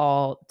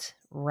fault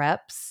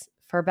reps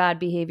for bad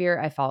behavior.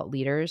 I fault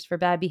leaders for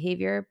bad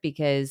behavior,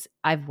 because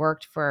I've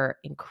worked for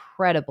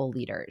incredible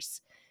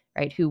leaders,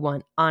 right, who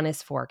want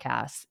honest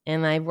forecasts.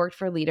 And I've worked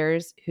for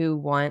leaders who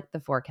want the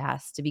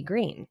forecasts to be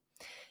green.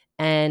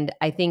 And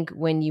I think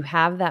when you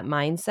have that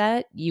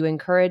mindset, you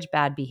encourage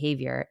bad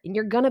behavior, and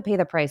you're going to pay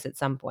the price at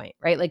some point,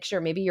 right? Like, sure,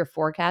 maybe your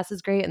forecast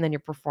is great and then your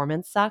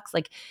performance sucks.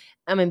 Like,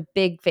 I'm in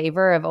big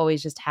favor of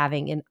always just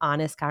having an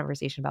honest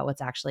conversation about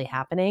what's actually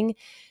happening.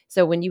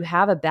 So when you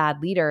have a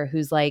bad leader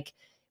who's like,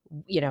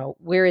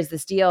 where is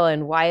this deal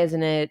and why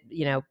isn't it,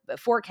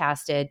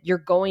 forecasted? You're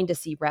going to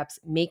see reps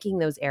making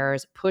those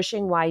errors,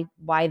 pushing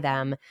why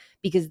them,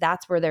 because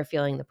that's where they're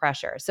feeling the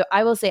pressure. So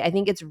I will say, I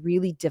think it's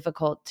really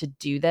difficult to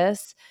do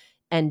this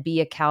and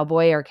be a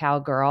cowboy or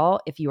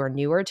cowgirl if you are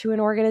newer to an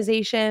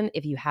organization,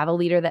 if you have a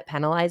leader that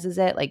penalizes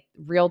it. Like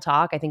real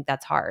talk, I think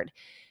that's hard.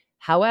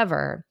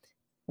 However,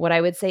 what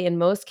I would say in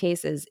most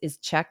cases is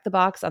check the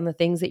box on the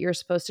things that you're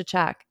supposed to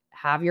check,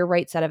 have your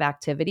right set of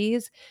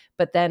activities,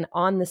 but then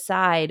on the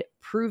side,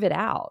 prove it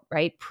out,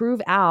 right?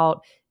 Prove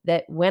out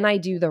that when I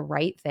do the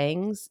right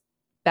things,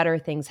 better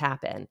things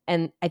happen.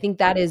 And I think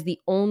that is the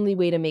only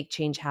way to make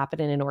change happen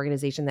in an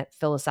organization that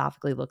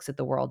philosophically looks at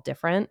the world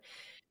different.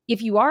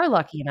 If you are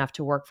lucky enough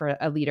to work for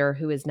a leader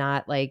who is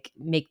not like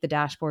make the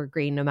dashboard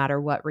green no matter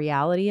what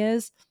reality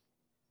is,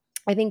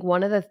 I think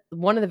one of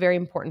the very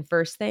important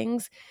first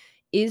things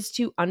is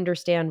to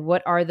understand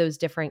what are those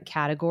different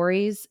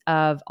categories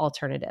of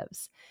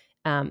alternatives.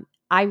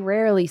 I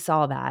rarely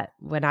saw that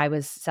when I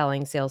was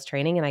selling sales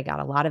training, and I got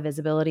a lot of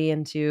visibility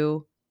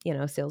into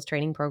sales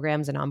training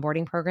programs and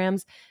onboarding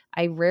programs.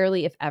 I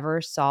rarely, if ever,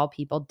 saw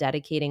people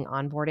dedicating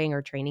onboarding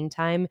or training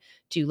time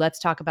to let's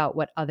talk about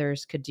what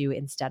others could do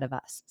instead of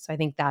us. So I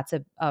think that's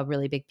a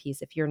really big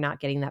piece. If you're not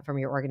getting that from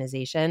your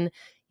organization,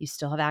 you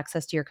still have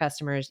access to your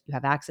customers, you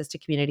have access to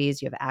communities,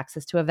 you have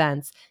access to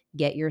events.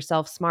 Get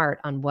yourself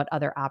smart on what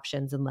other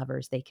options and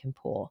levers they can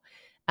pull.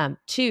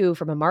 Two,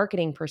 from a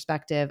marketing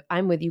perspective,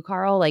 I'm with you,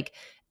 Carl. Like,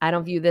 I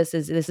don't view this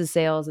is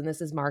sales and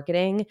this is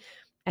marketing.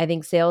 I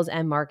think sales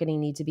and marketing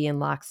need to be in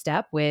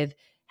lockstep with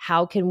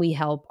how can we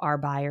help our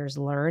buyers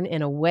learn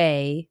in a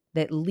way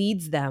that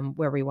leads them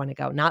where we want to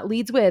go, not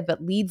leads with,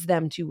 but leads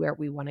them to where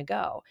we want to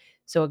go.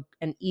 So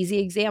an easy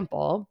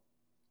example,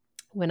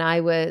 when I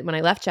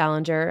left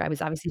Challenger, I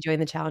was obviously doing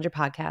the Challenger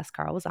podcast.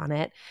 Carl was on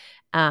it.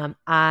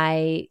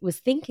 I was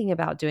thinking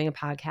about doing a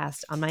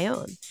podcast on my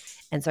own.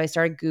 And so I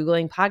started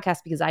Googling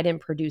podcasts because I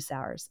didn't produce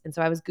ours. And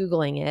so I was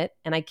Googling it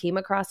and I came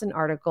across an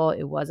article.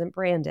 It wasn't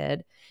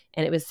branded.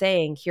 And it was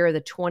saying, here are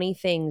the 20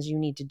 things you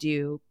need to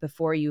do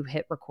before you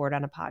hit record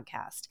on a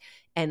podcast.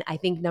 And I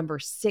think number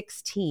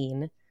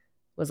 16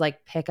 was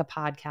like, pick a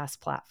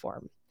podcast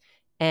platform.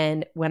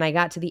 And when I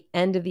got to the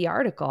end of the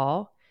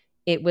article,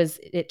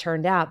 it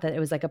turned out that it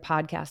was like a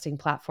podcasting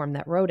platform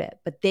that wrote it.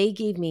 But they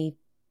gave me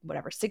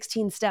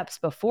 16 steps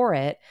before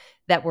it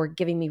that were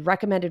giving me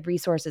recommended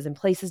resources and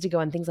places to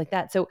go and things like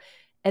that. So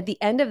at the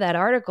end of that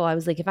article, I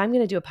was like, if I'm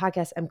going to do a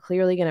podcast, I'm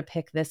clearly going to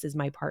pick this as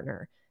my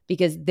partner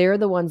because they're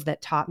the ones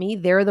that taught me.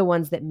 They're the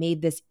ones that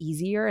made this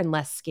easier and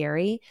less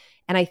scary.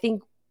 And I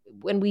think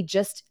when we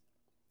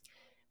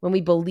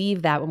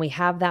believe that, when we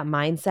have that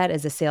mindset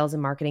as a sales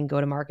and marketing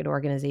go-to-market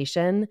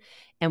organization,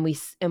 and we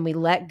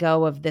let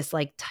go of this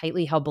like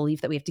tightly held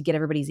belief that we have to get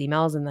everybody's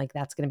emails and like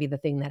that's going to be the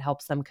thing that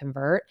helps them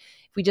convert.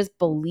 If we just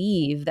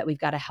believe that we've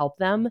got to help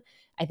them,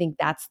 I think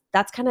that's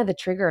kind of the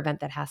trigger event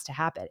that has to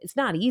happen. It's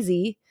not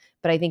easy,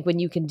 but I think when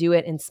you can do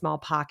it in small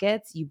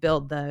pockets, you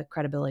build the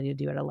credibility to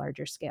do it at a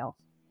larger scale.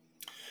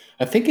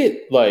 I think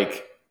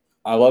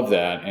I love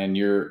that. And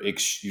you're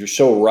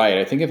so right.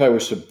 I think if I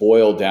was to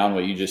boil down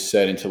what you just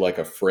said into like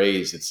a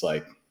phrase,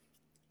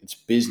 it's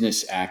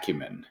business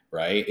acumen,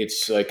 right?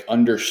 It's like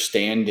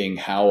understanding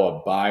how a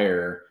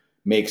buyer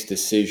makes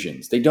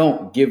decisions. They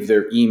don't give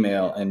their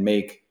email and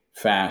make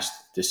fast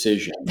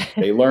decisions.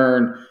 They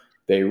learn,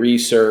 they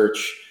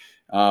research.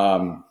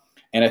 And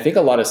I think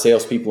a lot of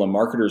salespeople and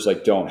marketers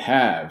like don't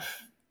have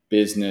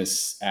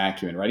business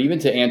acumen, right? Even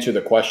to answer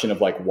the question of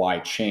like, why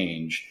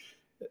change?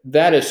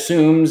 That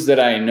assumes that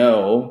I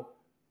know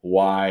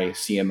why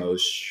CMOs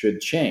should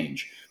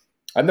change.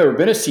 I've never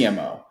been a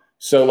CMO.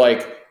 So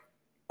like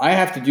I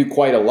have to do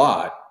quite a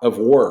lot of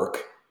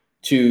work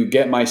to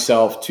get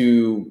myself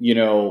to,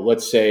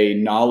 let's say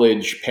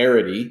knowledge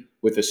parity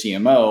with a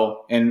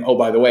CMO. And oh,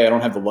 by the way, I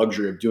don't have the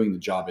luxury of doing the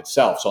job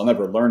itself. So I'll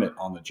never learn it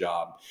on the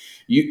job.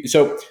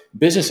 So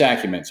business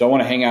acumen. So I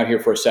want to hang out here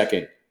for a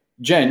second.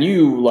 Jen,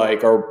 you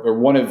like are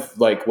one of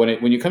like when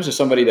it comes to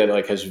somebody that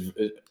like has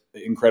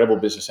incredible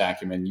business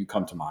acumen, you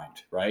come to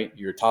mind, right?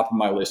 You're top of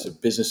my list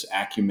of business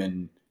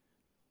acumenists.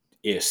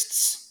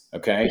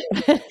 Okay.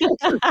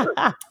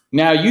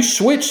 Now you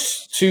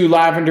switched to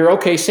Lavender.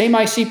 Okay. Same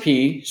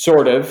ICP,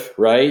 sort of,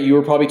 right? You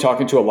were probably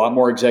talking to a lot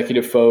more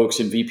executive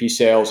folks and VP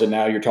sales, and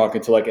now you're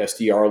talking to like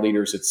SDR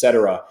leaders, et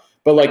cetera.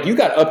 But like you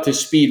got up to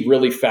speed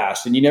really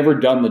fast and you never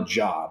done the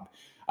job.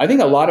 I think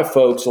a lot of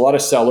folks, a lot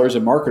of sellers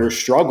and marketers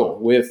struggle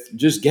with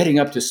just getting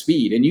up to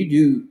speed. And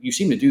you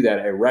seem to do that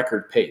at a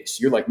record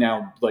pace. You're like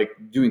now like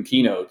doing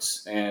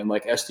keynotes and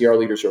like SDR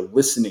leaders are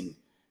listening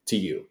to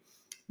you.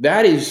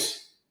 That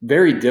is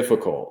very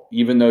difficult,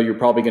 even though you're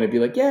probably going to be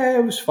like, yeah,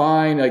 it was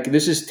fine. Like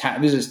this is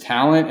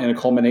talent and a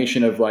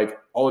culmination of like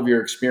all of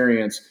your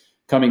experience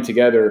coming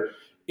together.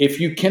 If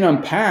you can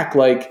unpack,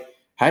 like,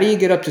 how do you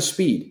get up to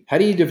speed? How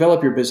do you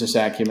develop your business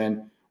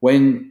acumen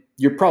when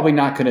you're probably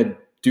not going to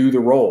do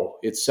the role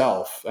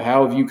itself?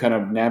 How have you kind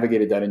of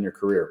navigated that in your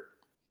career?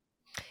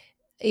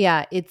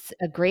 Yeah, it's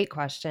a great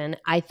question.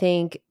 I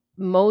think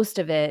most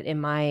of it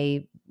in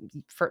my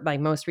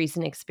most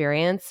recent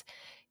experience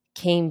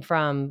came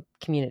from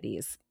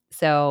communities.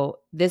 So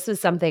this was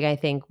something I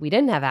think we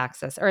didn't have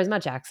access or as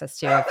much access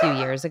to a few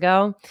years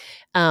ago.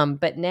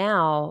 But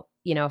now,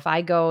 if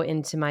I go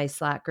into my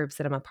Slack groups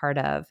that I'm a part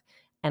of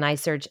and I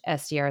search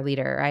SDR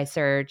leader, I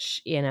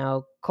search,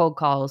 cold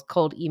calls,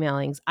 cold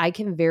emailings, I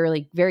can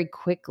very, very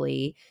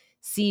quickly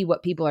see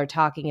what people are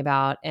talking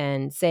about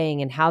and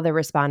saying and how they're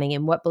responding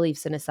and what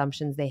beliefs and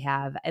assumptions they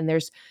have. And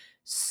there's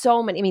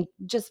so many,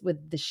 just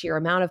with the sheer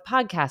amount of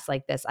podcasts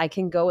like this, I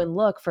can go and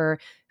look for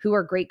who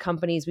are great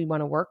companies we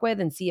want to work with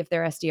and see if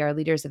their SDR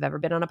leaders have ever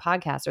been on a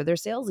podcast or their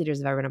sales leaders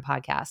have ever been on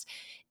a podcast.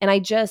 And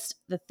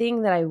the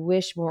thing that I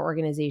wish more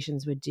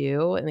organizations would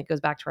do, and it goes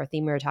back to our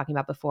theme we were talking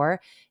about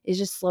before, is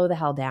just slow the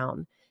hell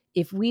down.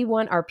 If we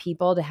want our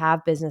people to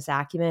have business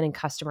acumen and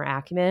customer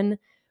acumen,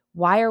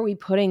 why are we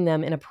putting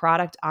them in a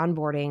product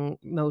onboarding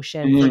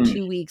motion for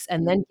 2 weeks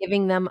and then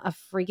giving them a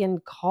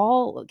freaking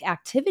call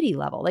activity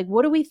level? Like,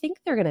 what do we think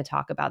they're going to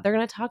talk about? They're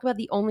going to talk about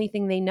the only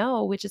thing they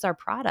know, which is our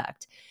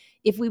product.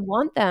 If we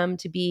want them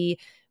to be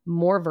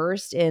more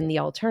versed in the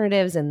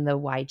alternatives and the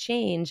why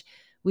change,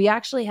 we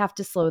actually have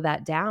to slow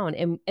that down.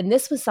 And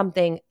this was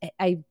something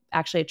I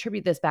actually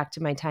attribute this back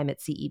to my time at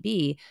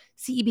CEB.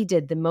 CEB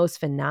did the most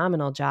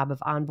phenomenal job of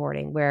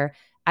onboarding, where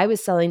I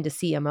was selling to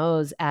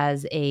CMOs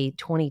as a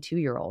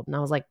 22-year-old. And I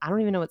was like, I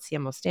don't even know what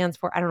CMO stands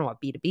for. I don't know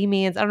what B2B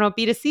means. I don't know what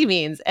B2C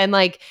means. And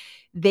like,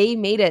 they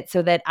made it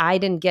so that I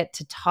didn't get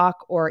to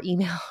talk or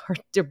email or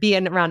to be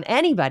around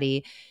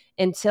anybody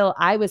until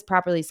I was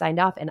properly signed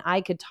off and I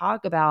could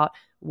talk about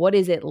what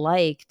is it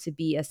like to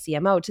be a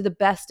CMO to the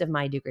best of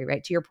my degree,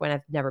 right? To your point,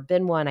 I've never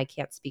been one. I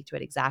can't speak to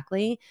it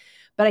exactly.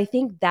 But I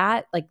think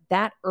that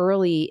that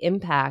early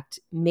impact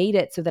made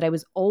it so that I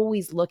was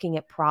always looking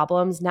at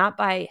problems, not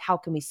by how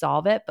can we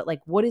solve it, but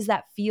like, what does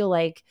that feel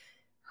like,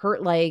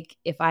 hurt like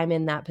if I'm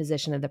in that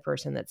position of the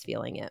person that's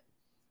feeling it?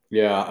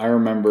 Yeah, I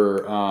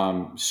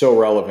remember so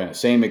relevant.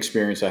 Same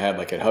experience I had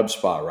like at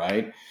HubSpot,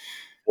 right?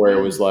 Where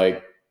it was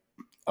like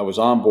I was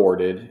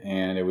onboarded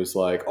and it was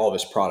like all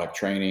this product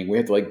training. We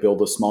had to like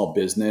build a small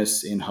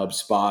business in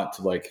HubSpot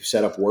to like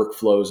set up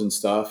workflows and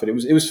stuff. And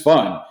it was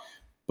fun.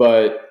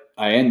 But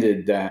I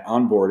ended that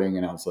onboarding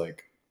and I was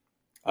like,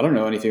 I don't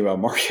know anything about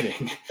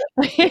marketing.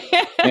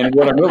 And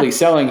what I'm really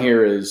selling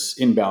here is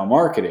inbound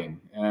marketing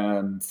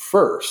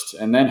first,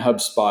 and then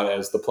HubSpot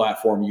as the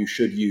platform you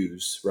should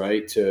use,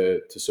 right,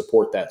 to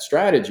support that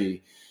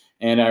strategy.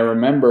 And I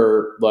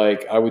remember,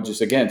 like, I would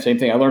just, again, same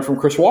thing I learned from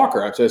Chris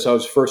Walker. So I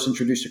was first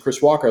introduced to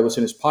Chris Walker. I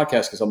listened to his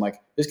podcast because I'm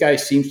like, this guy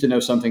seems to know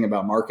something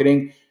about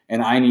marketing,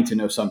 and I need to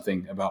know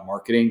something about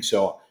marketing.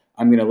 So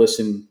I'm going to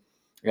listen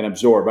and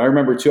absorb. I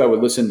remember, too, I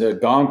would listen to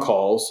Gong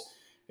calls,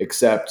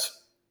 except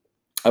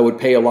I would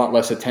pay a lot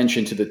less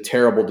attention to the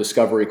terrible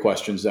discovery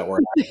questions that were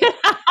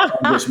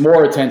just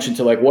more attention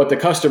to like what the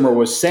customer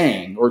was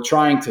saying or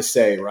trying to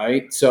say,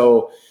 right?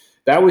 So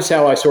that was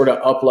how I sort of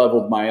up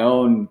leveled my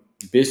own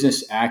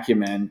business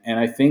acumen. And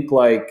I think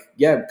like,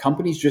 yeah,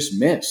 companies just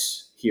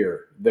miss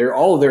here. They're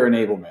all of their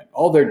enablement,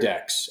 all their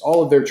decks,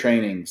 all of their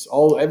trainings,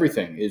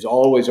 everything is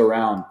always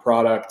around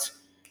product,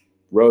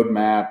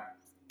 roadmap,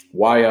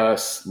 why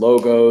us,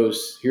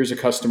 logos. Here's a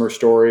customer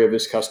story of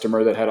this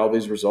customer that had all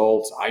these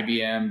results,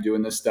 IBM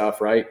doing this stuff,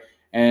 right?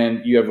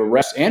 And you have a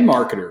reps and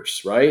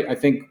marketers, right? I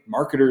think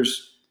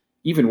marketers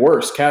even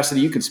worse.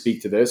 Cassidy, you can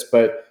speak to this,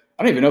 but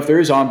I don't even know if there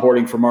is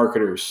onboarding for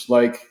marketers.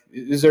 Like,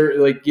 is there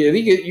like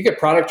you get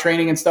product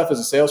training and stuff as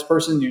a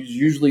salesperson? There's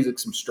usually like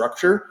some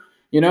structure,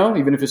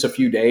 even if it's a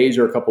few days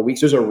or a couple of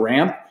weeks. There's a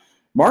ramp.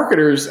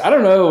 Marketers, I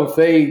don't know if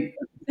they.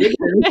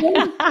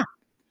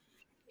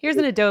 Here's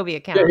an Adobe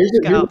account. Here's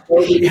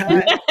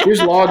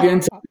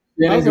login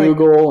to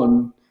Google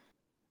and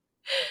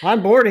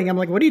onboarding. I'm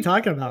like, what are you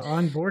talking about?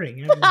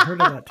 Onboarding. I haven't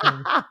heard of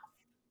that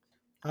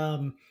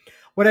term.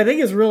 What I think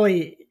is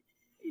really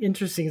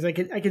interesting is I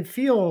can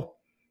feel,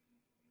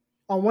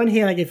 on one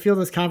hand, I can feel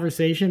this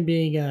conversation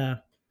being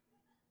a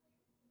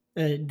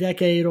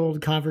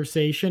decade-old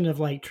conversation of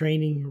like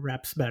training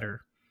reps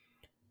better.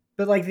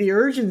 But like the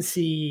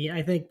urgency,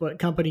 I think what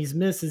companies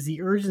miss is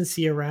the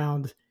urgency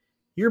around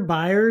your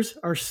buyers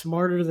are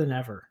smarter than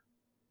ever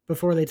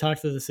before they talk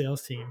to the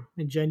sales team.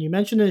 And Jen, you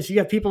mentioned this, you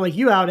got people like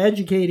you out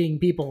educating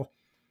people,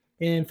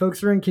 and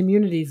folks are in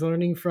communities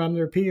learning from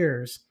their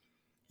peers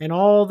and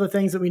all the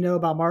things that we know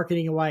about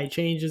marketing and why it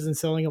changes and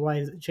selling and why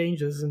it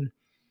changes. And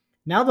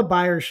now the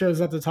buyer shows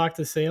up to talk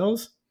to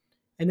sales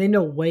and they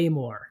know way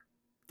more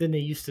than they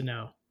used to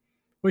know,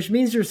 which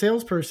means your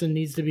salesperson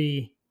needs to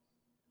be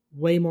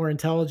way more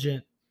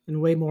intelligent and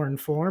way more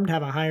informed,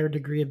 have a higher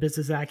degree of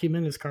business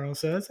acumen, as Carl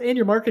says, and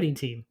your marketing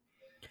team.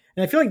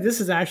 And I feel like this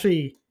is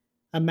actually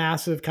a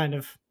massive kind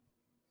of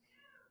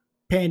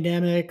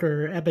pandemic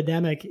or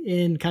epidemic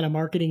in kind of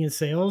marketing and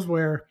sales,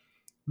 where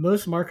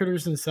most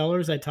marketers and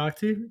sellers I talk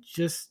to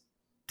just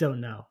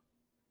don't know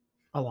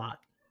a lot.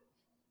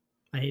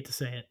 I hate to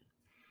say it.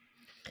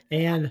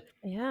 And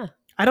yeah,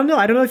 I don't know.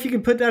 I don't know if you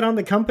can put that on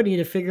the company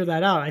to figure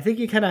that out. I think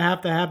you kind of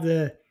have to have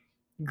the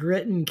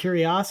grit and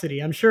curiosity.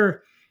 I'm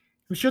sure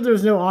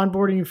there's no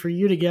onboarding for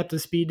you to get up to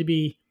speed to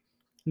be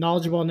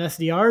knowledgeable in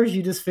SDRs.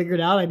 You just figured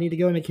out I need to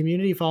go in a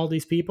community, follow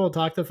these people,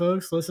 talk to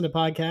folks, listen to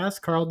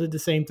podcasts. Carl did the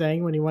same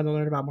thing when he wanted to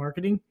learn about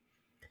marketing.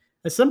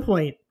 At some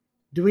point,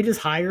 do we just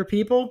hire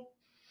people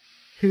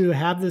who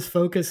have this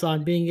focus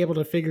on being able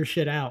to figure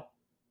shit out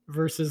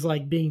versus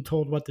like being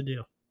told what to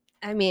do?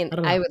 I mean,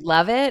 I would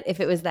love it if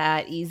it was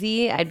that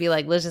easy. I'd be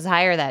like, let's just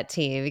hire that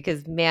team,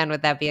 because man,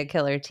 would that be a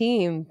killer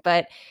team.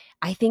 But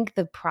I think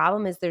the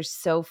problem is there's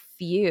so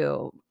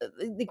few.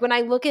 Like when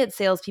I look at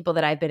salespeople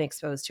that I've been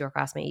exposed to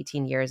across my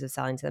 18 years of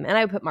selling to them, and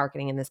I would put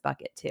marketing in this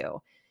bucket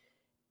too.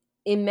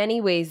 In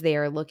many ways, they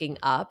are looking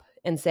up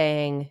and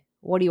saying,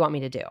 what do you want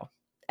me to do?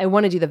 I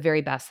want to do the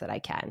very best that I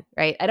can,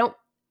 right?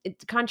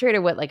 It's contrary to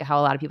what like how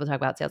a lot of people talk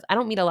about sales. I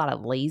don't meet a lot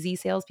of lazy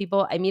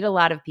salespeople. I meet a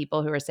lot of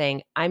people who are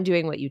saying, I'm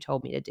doing what you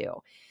told me to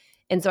do.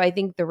 And so I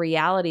think the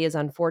reality is,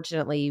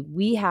 unfortunately,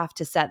 we have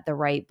to set the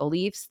right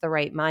beliefs, the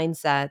right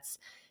mindsets,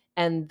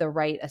 and the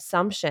right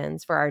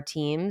assumptions for our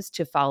teams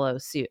to follow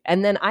suit.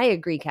 And then I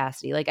agree,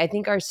 Cassidy. Like, I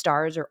think our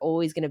stars are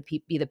always going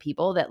to be the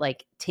people that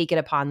like take it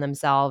upon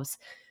themselves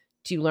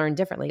to learn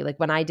differently. Like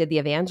when I did the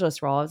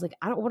evangelist role, I was like,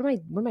 what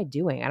am I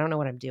doing? I don't know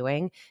what I'm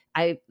doing.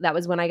 That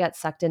was when I got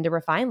sucked into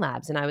Refine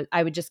Labs, and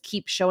I would just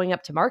keep showing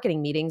up to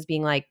marketing meetings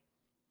being like,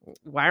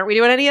 why aren't we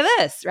doing any of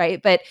this?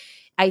 Right. But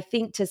I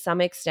think to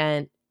some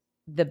extent,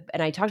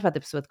 and I talked about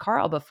this with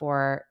Carl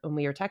before when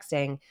we were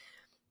texting,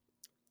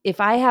 if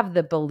I have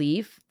the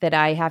belief that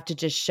I have to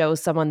just show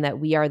someone that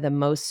we are the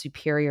most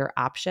superior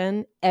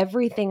option,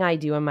 everything I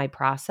do in my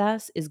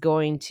process is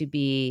going to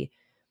be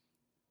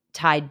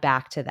tied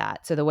back to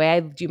that. So the way I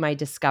do my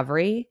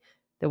discovery,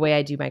 the way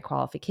I do my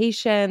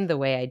qualification, the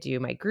way I do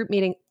my group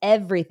meeting,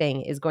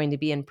 everything is going to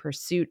be in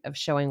pursuit of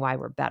showing why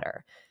we're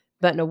better.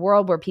 But in a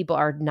world where people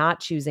are not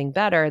choosing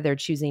better, they're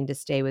choosing to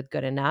stay with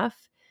good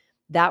enough,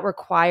 that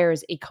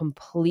requires a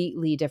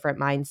completely different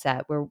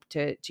mindset where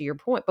to your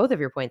point, both of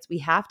your points, we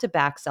have to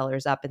back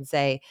sellers up and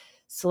say,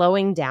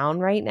 slowing down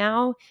right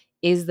now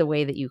is the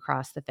way that you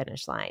cross the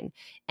finish line.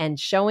 And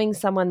showing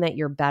someone that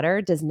you're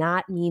better does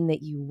not mean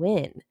that you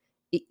win.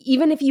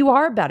 Even if you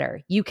are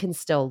better, you can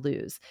still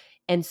lose.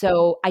 And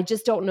so I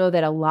just don't know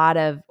that a lot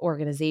of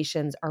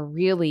organizations are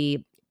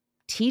really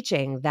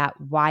teaching that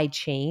why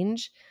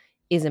change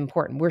is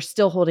important. We're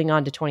still holding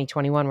on to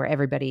 2021 where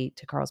everybody,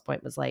 to Carl's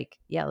point, was like,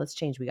 yeah, let's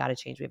change. We got to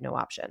change. We have no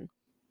option.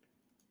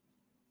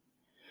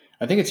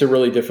 I think it's a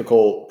really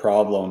difficult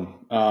problem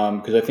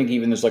because I think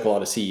even there's like a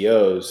lot of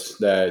CEOs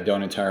that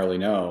don't entirely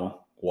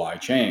know why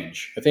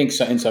change. I think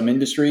in some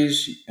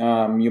industries,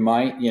 you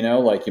might,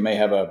 like you may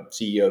have a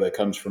CEO that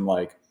comes from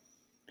like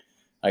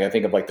I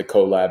think of like the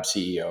Colab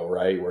CEO,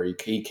 right? Where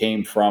he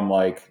came from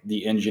like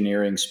the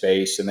engineering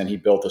space and then he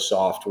built a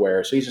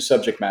software. So he's a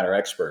subject matter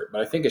expert.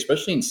 But I think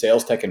especially in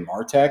sales tech and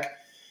MarTech,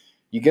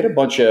 you get a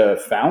bunch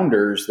of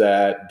founders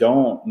that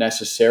don't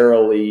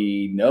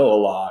necessarily know a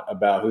lot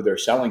about who they're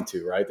selling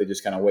to, right? They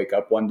just kind of wake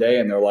up one day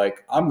and they're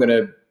like, I'm going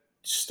to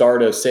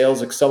start a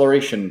sales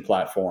acceleration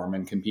platform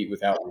and compete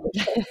with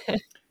Outreach.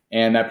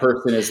 And that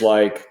person is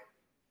like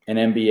an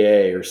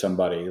MBA or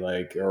somebody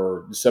like,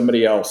 or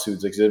somebody else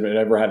who's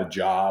never had a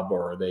job,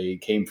 or they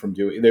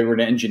were an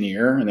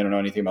engineer and they don't know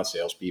anything about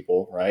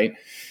salespeople, right?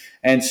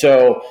 And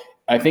so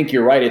I think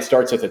you're right. It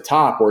starts at the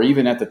top, or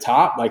even at the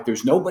top, like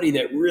there's nobody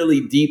that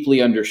really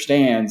deeply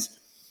understands.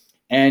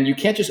 And you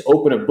can't just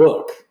open a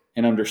book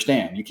and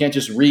understand. You can't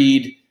just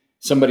read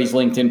somebody's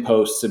LinkedIn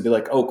posts and be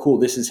like, oh, cool,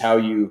 this is how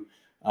you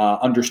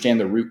understand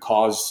the root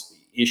cause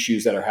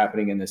issues that are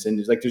happening in this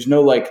industry. Like there's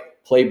no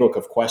like playbook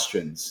of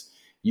questions.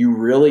 You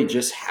really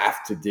just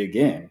have to dig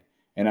in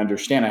and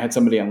understand. I had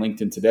somebody on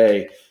LinkedIn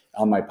today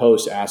on my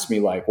post ask me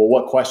like, well,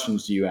 what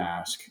questions do you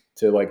ask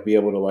to like be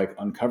able to like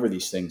uncover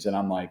these things? And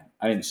I'm like,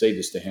 I didn't say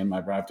this to him.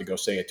 I have to go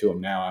say it to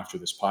him now after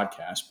this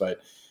podcast,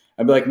 but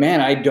I'd be like,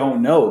 man, I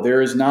don't know.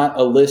 There is not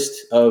a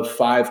list of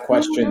 5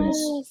 questions.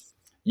 Yes.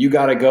 You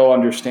got to go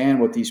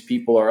understand what these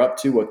people are up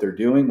to, what they're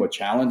doing, what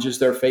challenges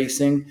they're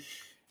facing,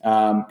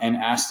 and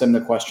ask them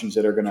the questions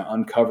that are going to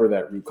uncover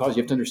that root cause.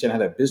 You have to understand how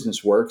that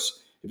business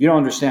works. If you don't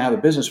understand how the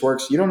business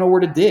works, you don't know where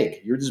to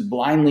dig. You're just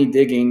blindly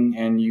digging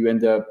and you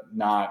end up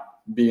not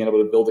being able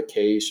to build a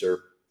case or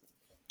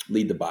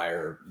lead the buyer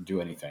or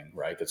do anything,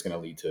 right? That's going to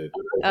lead to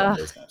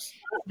business.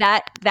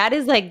 That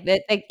is like,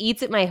 that like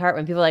eats at my heart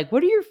when people are like,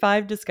 what are your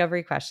 5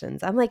 discovery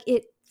questions? I'm like,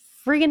 it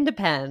friggin'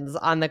 depends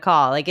on the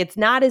call. Like it's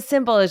not as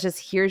simple as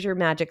just here's your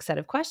magic set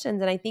of questions.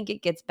 And I think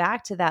it gets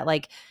back to that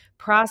like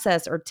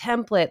process or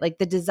template, like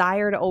the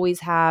desire to always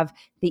have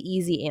the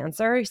easy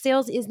answer.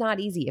 Sales is not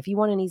easy. If you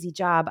want an easy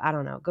job, I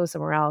don't know, go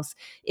somewhere else.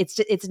 It's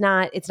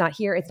not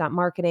here. It's not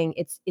marketing.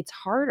 It's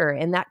harder.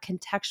 And that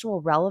contextual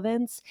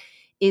relevance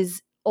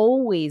is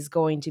always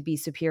going to be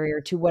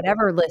superior to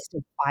whatever list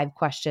of 5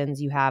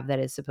 questions you have that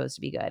is supposed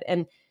to be good.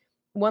 And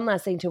one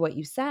last thing to what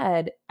you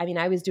said, I mean,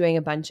 I was doing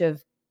a bunch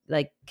of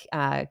like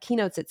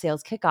keynotes at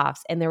sales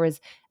kickoffs, and there was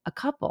a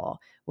couple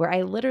where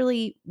I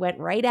literally went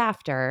right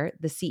after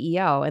the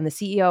CEO, and the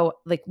CEO,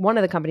 like one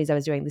of the companies I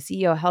was doing, the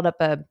CEO held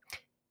up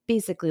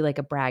basically like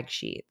a brag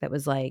sheet that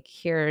was like,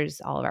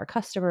 here's all of our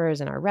customers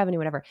and our revenue,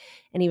 whatever.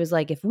 And he was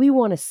like, if we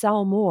want to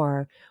sell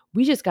more,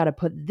 we just got to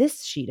put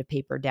this sheet of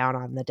paper down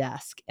on the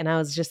desk. And I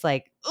was just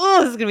like,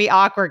 oh, this is going to be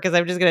awkward because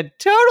I'm just going to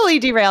totally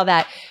derail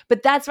that.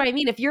 But that's what I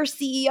mean. If your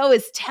CEO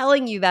is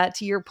telling you that,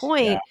 to your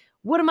point,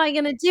 what am I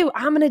going to do?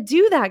 I'm going to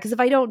do that because if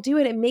I don't do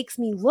it, it makes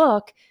me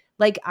look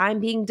like I'm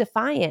being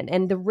defiant.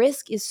 And the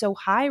risk is so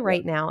high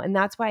right now. And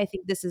that's why I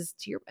think this is,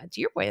 to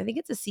your point, I think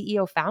it's a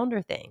CEO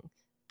founder thing.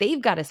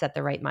 They've got to set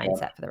the right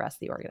mindset for the rest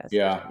of the organization.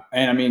 Yeah.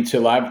 And I mean, to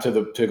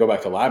go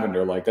back to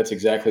Lavender, like that's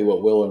exactly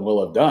what Will and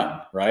Will have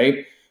done,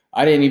 right?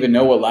 I didn't even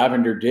know what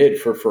Lavender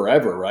did for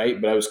forever, right?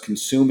 But I was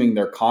consuming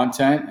their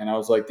content and I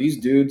was like, these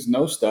dudes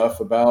know stuff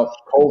about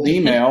cold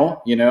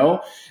email,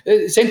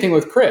 Same thing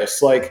with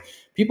Chris. Like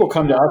people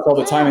come to us all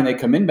the time and they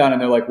come inbound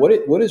and they're like,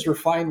 what does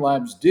Refine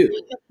Labs do?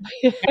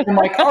 And I'm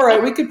like, all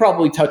right, we could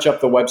probably touch up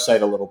the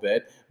website a little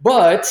bit,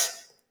 but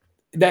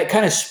that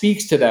kind of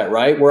speaks to that,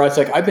 right? Where it's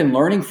like, I've been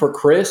learning for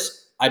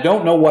Chris. I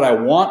don't know what I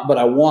want, but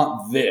I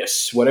want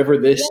this, whatever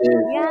this is.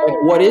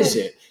 Like, what is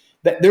it?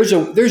 There's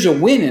a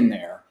win in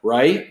there,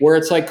 right? Where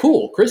it's like,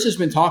 cool, Chris has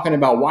been talking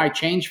about why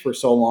change for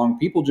so long.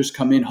 People just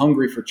come in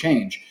hungry for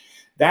change.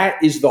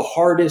 That is the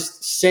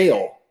hardest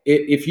sale.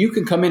 If you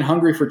can come in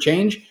hungry for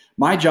change,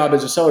 my job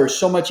as a seller is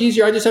so much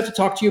easier. I just have to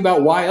talk to you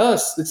about why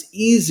us. It's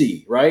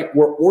easy, right?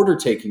 We're order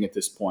taking at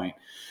this point.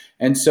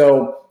 And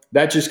so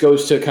that just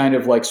goes to kind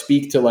of like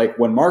speak to like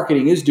when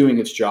marketing is doing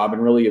its job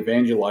and really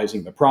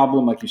evangelizing the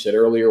problem, like you said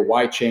earlier,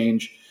 why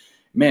change?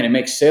 Man, it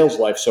makes sales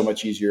life so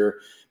much easier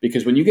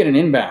because when you get an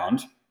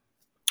inbound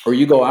or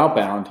you go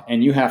outbound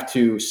and you have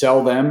to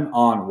sell them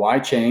on why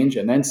change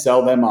and then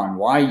sell them on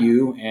why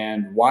you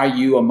and why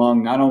you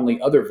among not only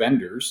other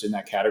vendors in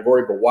that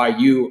category, but why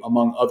you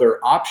among other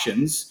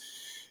options,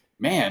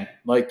 man,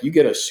 like you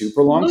get a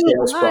super long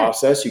sales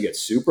process, you get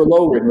super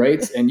low win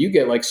rates, and you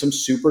get like some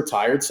super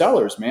tired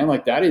sellers, man.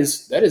 Like that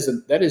is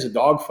a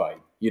dogfight.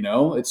 You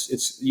know,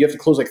 it's you have to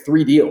close like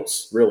 3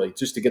 deals really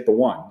just to get the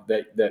one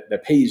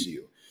that pays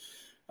you.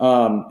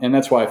 And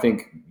that's why I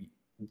think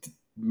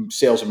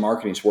sales and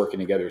marketing is working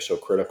together is so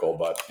critical.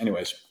 But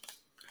anyways,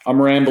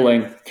 I'm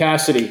rambling.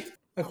 Cassidy.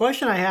 A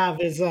question I have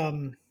is,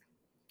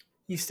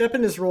 you step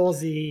in this role as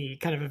the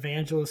kind of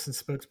evangelist and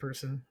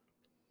spokesperson.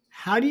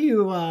 How do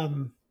you,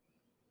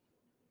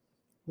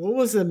 what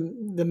was the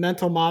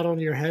mental model in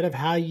your head of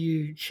how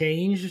you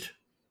changed,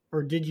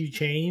 or did you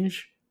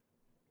change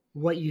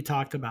what you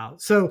talked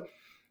about? So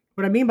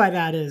what I mean by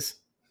that is,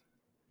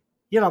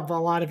 you have a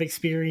lot of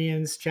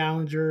experience,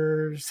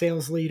 challenger,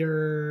 sales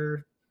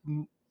leader.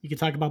 You can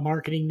talk about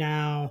marketing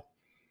now.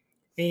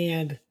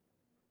 And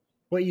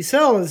what you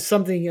sell is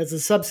something as a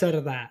subset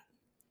of that.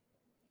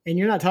 And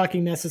you're not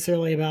talking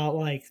necessarily about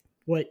like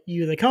what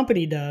you, the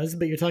company does,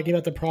 but you're talking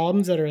about the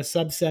problems that are a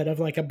subset of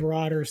like a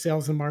broader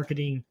sales and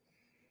marketing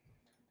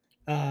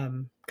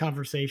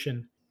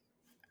conversation.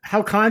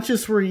 How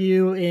conscious were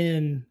you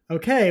in,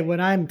 okay, when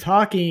I'm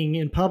talking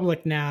in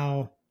public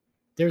now,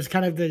 there's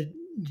kind of the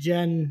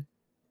Gen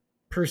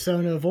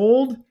persona of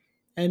old,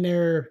 and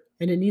it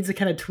needs to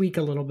kind of tweak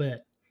a little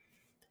bit.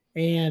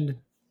 And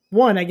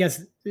one, I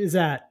guess, is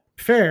that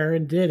fair,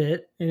 and did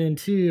it? And then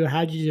two,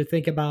 how did you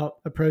think about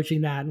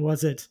approaching that? And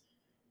was it,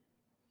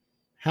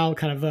 how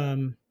kind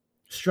of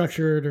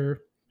structured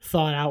or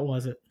thought out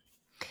was it?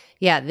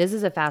 Yeah, this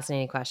is a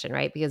fascinating question,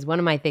 right? Because one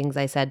of my things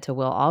I said to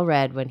Will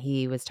Allred when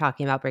he was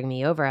talking about bringing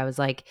me over, I was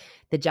like,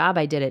 the job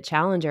I did at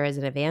Challenger as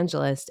an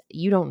evangelist,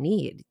 you don't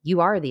need.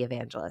 You are the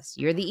evangelist.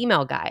 You're the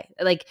email guy.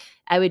 Like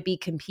I would be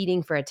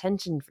competing for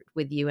attention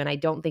with you, and I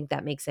don't think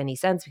that makes any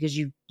sense because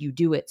you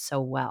do it so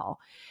well.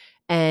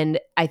 And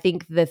I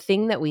think the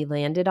thing that we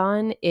landed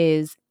on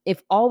is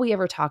if all we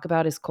ever talk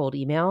about is cold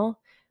email,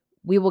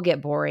 we will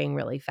get boring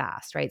really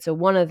fast, right? So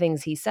one of the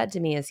things he said to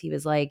me is he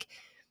was like,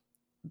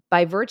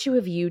 by virtue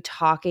of you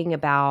talking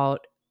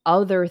about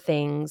other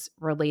things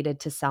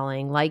related to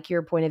selling, like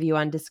your point of view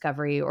on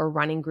discovery or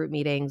running group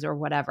meetings or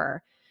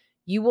whatever,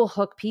 you will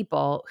hook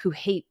people who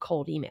hate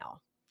cold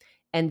email,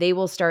 and they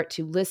will start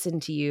to listen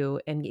to you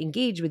and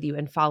engage with you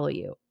and follow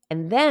you.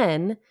 And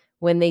then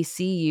when they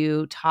see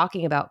you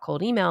talking about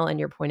cold email and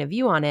your point of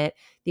view on it,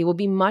 they will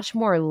be much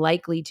more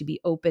likely to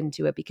be open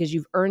to it because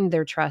you've earned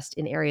their trust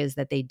in areas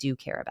that they do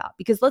care about.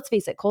 Because let's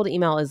face it, cold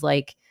email is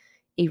like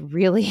a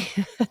really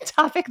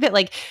topic that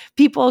like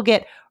people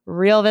get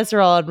real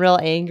visceral and real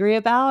angry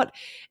about.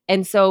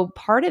 And so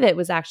part of it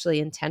was actually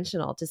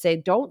intentional to say,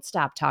 don't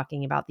stop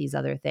talking about these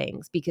other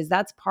things, because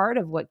that's part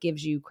of what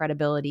gives you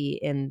credibility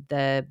in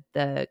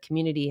the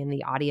community and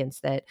the audience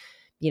that,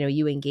 you know,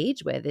 you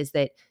engage with, is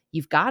that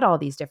you've got all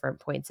these different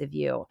points of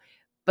view.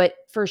 But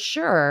for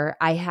sure,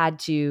 I had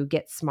to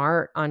get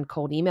smart on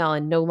cold email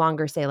and no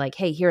longer say like,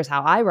 hey, here's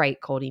how I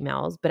write cold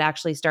emails, but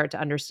actually start to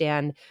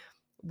understand,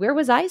 where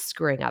was I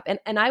screwing up?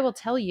 And I will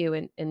tell you,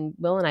 and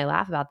Will and I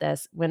laugh about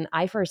this, when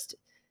I first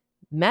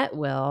met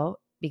Will,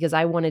 because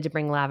I wanted to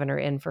bring Lavender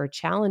in for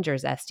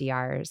Challengers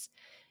SDRs,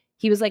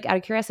 he was like, out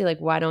of curiosity, like,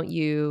 why aren't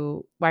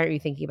you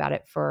thinking about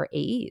it for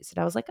AEs? And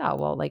I was like, oh,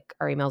 well, like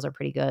our emails are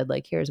pretty good.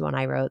 Like, here's one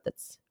I wrote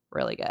that's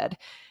really good.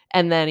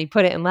 And then he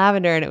put it in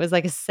Lavender and it was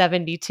like a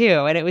 72,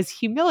 and it was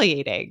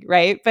humiliating,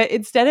 right? But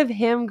instead of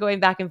him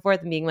going back and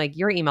forth and being like,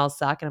 your emails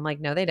suck, and I'm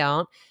like, no, they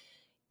don't,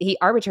 he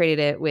arbitrated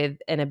it with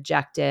an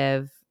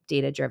objective,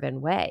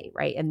 data-driven way,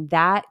 right? And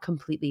that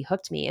completely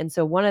hooked me. And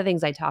so one of the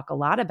things I talk a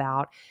lot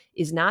about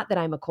is not that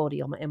I'm a cold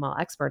email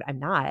expert. I'm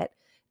not.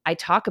 I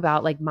talk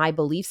about like my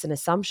beliefs and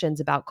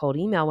assumptions about cold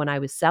email when I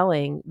was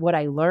selling, what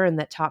I learned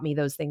that taught me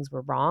those things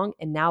were wrong,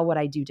 and now what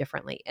I do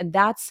differently. And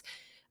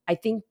I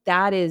think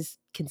that is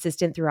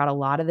consistent throughout a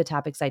lot of the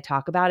topics I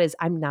talk about. Is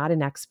I'm not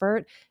an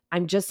expert.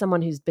 I'm just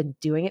someone who's been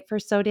doing it for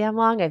so damn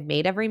long. I've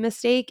made every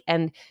mistake.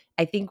 And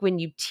I think when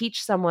you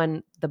teach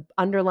someone the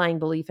underlying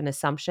belief and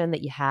assumption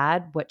that you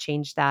had, what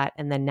changed that,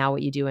 and then now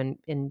what you do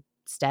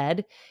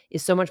instead,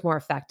 is so much more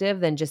effective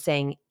than just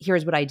saying,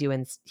 here's what I do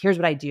and here's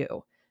what I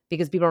do,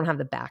 because people don't have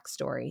the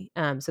backstory.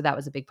 So that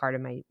was a big part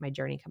of my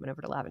journey coming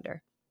over to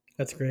Lavender.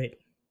 That's great.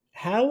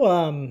 How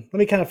let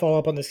me kind of follow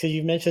up on this, because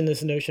you've mentioned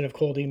this notion of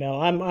cold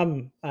email.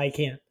 I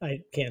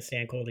can't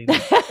stand cold email.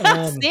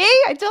 See,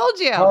 I told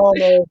you.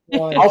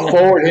 I'll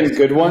forward him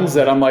good ones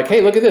that I'm like,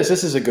 hey, look at this.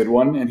 This is a good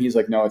one. And he's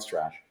like, no, it's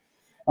trash.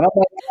 And I'm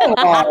like,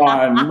 come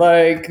on.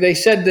 Like, they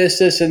said this,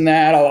 and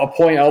that.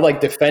 I'll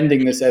like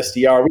defending this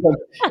SDR.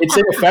 It's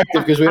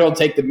ineffective because we don't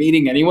take the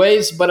meeting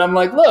anyways. But I'm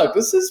like, look,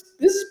 this is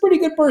pretty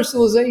good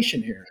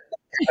personalization here.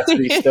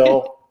 He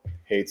still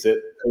hates it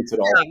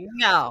all.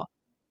 No.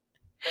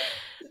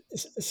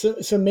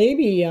 So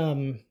maybe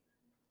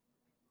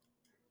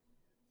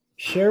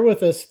share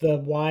with us the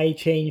why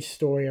change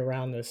story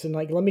around this. And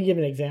like, let me give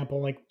an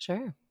example. Like,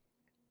 sure.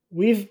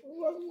 We've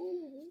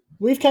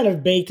kind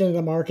of baked into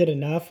the market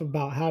enough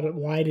about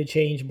why to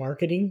change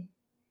marketing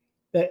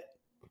that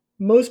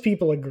most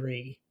people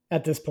agree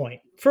at this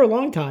point. For a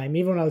long time,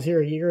 even when I was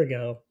here a year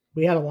ago,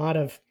 we had a lot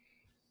of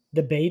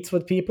debates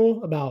with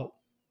people about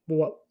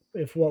what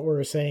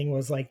we're saying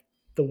was like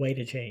the way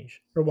to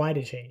change or why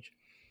to change.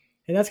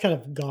 And that's kind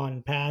of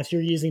gone past.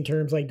 You're using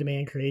terms like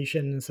demand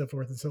creation and so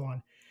forth and so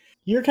on.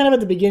 You're kind of at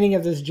the beginning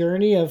of this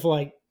journey of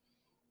like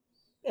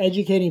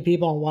educating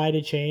people on why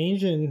to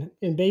change. And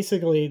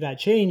basically that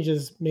change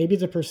is maybe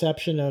the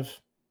perception of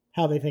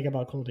how they think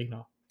about cold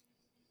email.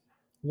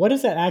 What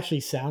does that actually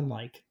sound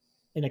like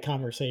in a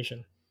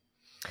conversation?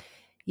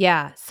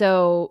 Yeah.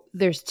 So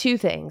there's two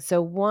things.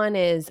 So one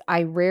is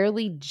I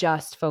rarely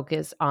just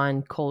focus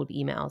on cold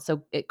email.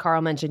 So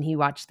Carl mentioned he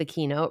watched the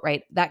keynote,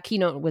 right? That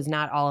keynote was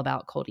not all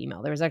about cold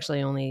email. There was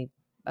actually only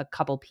a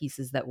couple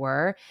pieces that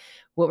were.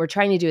 What we're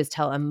trying to do is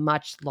tell a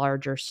much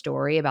larger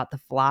story about the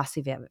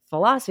philosophy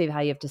of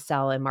how you have to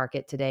sell and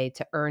market today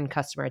to earn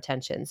customer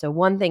attention. So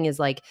one thing is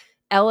like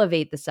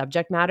elevate the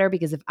subject matter,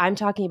 because if I'm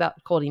talking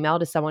about cold email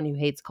to someone who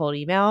hates cold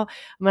email,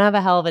 I'm going to have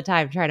a hell of a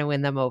time trying to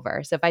win them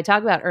over. So if I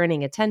talk about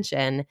earning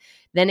attention,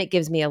 then it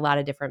gives me a lot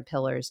of different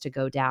pillars to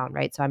go down,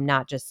 right? So I'm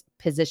not just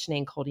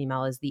positioning cold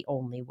email as the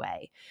only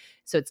way.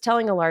 So it's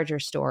telling a larger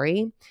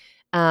story.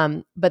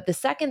 But the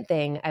second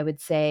thing I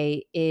would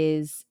say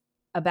is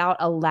about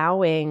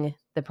allowing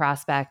the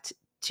prospect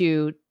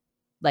to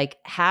like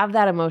have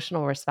that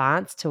emotional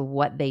response to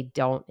what they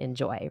don't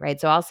enjoy, right?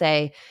 So I'll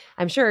say,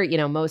 I'm sure,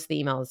 most of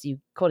the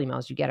cold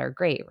emails you get are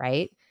great,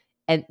 right?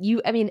 And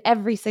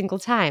every single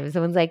time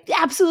someone's like,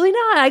 absolutely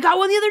not. I got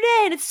one the other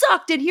day and it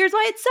sucked. And here's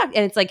why it sucked.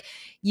 And it's like,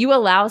 you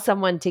allow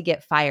someone to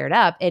get fired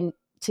up. And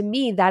to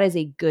me, that is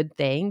a good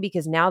thing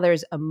because now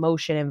there's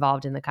emotion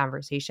involved in the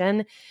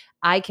conversation.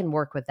 I can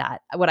work with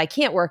that. What I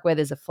can't work with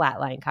is a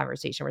flatline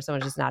conversation where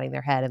someone's just nodding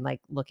their head and like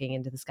looking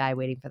into the sky,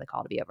 waiting for the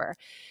call to be over.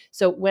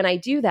 So when I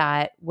do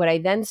that, what I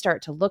then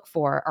start to look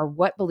for are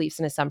what beliefs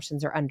and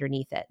assumptions are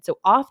underneath it. So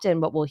often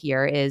what we'll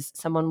hear is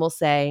someone will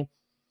say,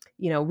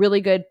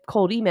 really good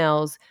cold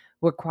emails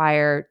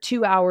require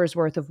 2 hours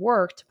worth of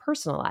work to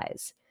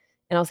personalize.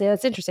 And I'll say,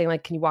 that's interesting.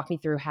 Like, can you walk me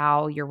through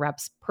how your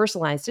reps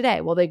personalize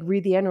today? Well, they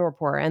read the annual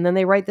report and then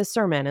they write this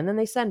sermon and then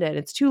they send it.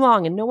 It's too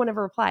long and no one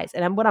ever replies.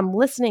 And what I'm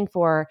listening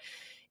for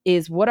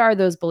is what are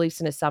those beliefs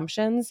and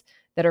assumptions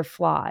that are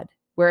flawed?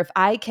 Where if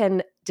I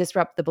can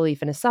disrupt the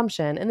belief and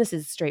assumption, and this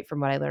is straight from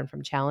what I learned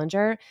from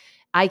Challenger,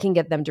 I can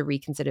get them to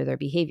reconsider their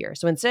behavior.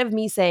 So instead of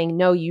me saying,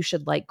 no, you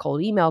should like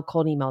cold email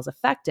is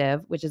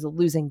effective, which is a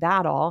losing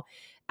battle,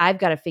 I've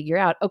got to figure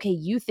out, okay,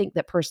 you think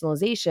that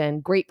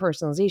great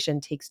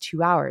personalization takes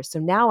 2 hours. So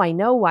now I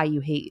know why you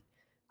hate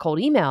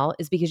cold email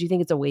is because you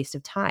think it's a waste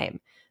of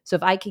time. So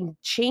if I can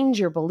change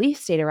your belief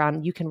state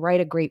around, you can write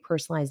a great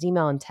personalized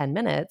email in 10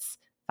 minutes,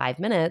 5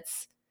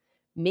 minutes,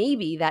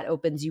 maybe that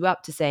opens you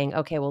up to saying,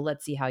 okay, well,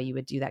 let's see how you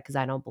would do that because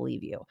I don't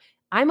believe you.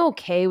 I'm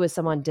okay with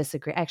someone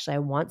disagree. Actually, I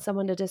want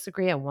someone to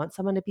disagree. I want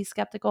someone to be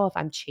skeptical. If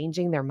I'm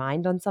changing their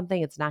mind on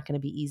something, it's not going to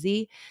be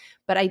easy.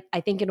 But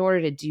I think in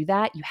order to do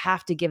that, you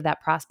have to give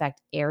that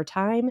prospect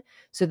airtime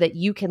so that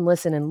you can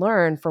listen and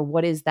learn for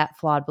what is that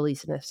flawed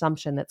belief and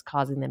assumption that's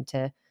causing them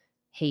to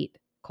hate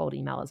cold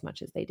email as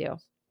much as they do.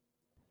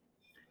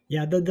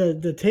 Yeah,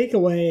 the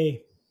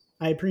takeaway,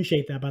 I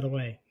appreciate that, by the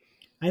way.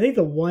 I think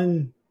the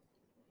one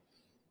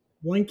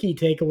key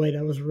takeaway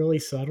that was really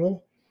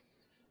subtle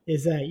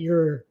is that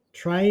you're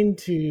trying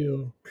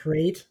to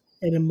create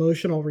an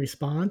emotional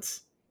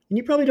response, and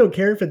you probably don't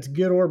care if it's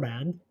good or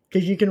bad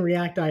because you can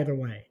react either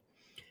way.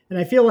 And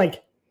I feel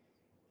like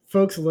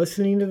folks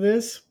listening to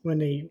this, when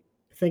they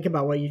think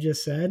about what you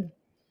just said,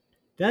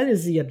 that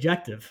is the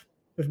objective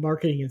of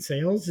marketing and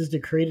sales, is to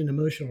create an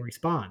emotional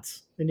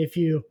response. And if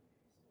you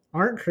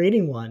aren't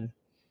creating one,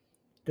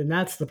 then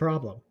that's the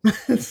problem.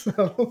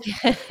 So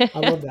I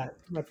love that.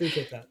 I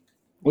appreciate that.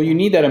 Well, you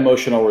need that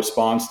emotional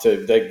response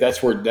to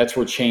that's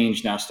where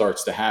change now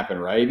starts to happen,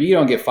 right? If you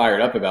don't get fired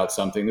up about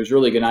something, there's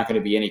really not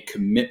going to be any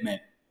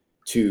commitment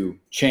to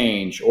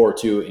change or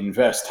to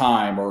invest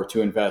time or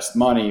to invest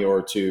money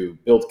or to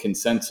build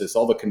consensus,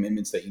 all the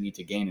commitments that you need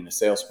to gain in a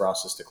sales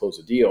process to close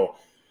a deal.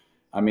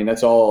 I mean,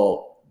 that's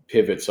all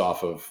pivots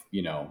off of,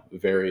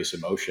 various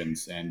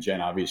emotions. And Jen,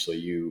 obviously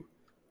you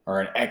are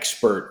an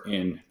expert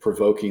in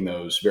provoking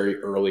those very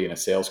early in a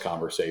sales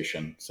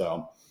conversation.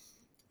 So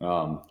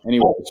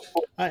anyways.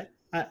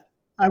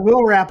 I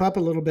will wrap up a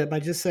little bit by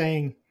just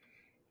saying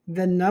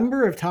the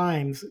number of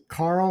times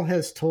Carl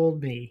has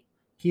told me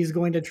he's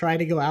going to try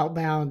to go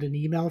outbound and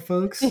email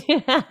folks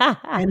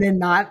and then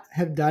not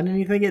have done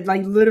anything. It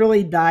like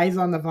literally dies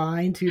on the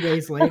vine 2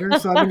 days later.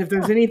 So, I mean, if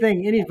there's any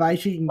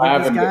advice you can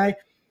give this guy,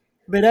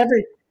 but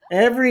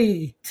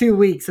every 2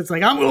 weeks, it's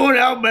like, I'm going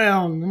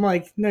outbound. I'm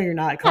like, no, you're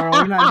not, Carl.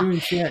 You're not doing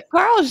shit.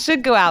 Carl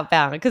should go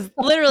outbound because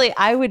literally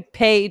I would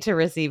pay to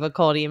receive a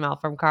cold email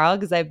from Carl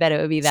because I bet it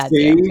would be that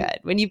damn good.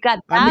 When you've got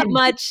that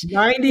much,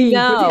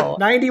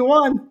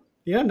 91.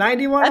 Yeah,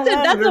 91.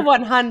 That's a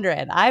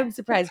 100. I'm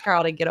surprised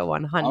Carl didn't get a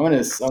 100. I'm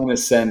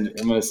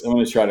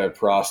gonna try to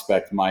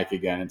prospect Mike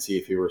again and see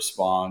if he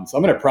responds.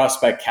 I'm gonna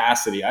prospect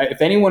Cassidy.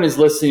 If anyone is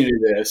listening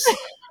to this,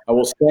 I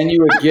will send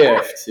you a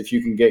gift if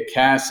you can get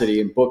Cassidy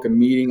and book a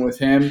meeting with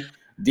him.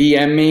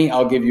 DM me.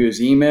 I'll give you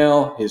his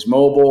email, his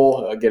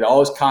mobile. I'll get all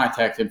his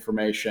contact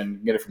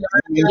information. Get it from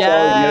him, get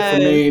it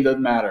from me.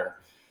 Doesn't matter.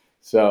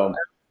 So.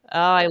 Oh,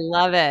 I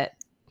love it.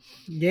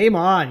 Game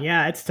on.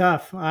 Yeah, it's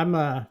tough. I'm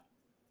a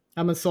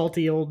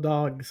salty old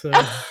dog, so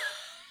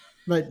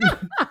but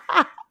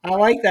I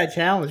like that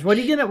challenge. What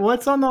are you gonna?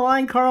 What's on the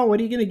line, Carl? What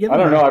are you gonna give? I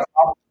don't know.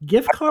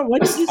 Gift card.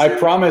 What did you say? I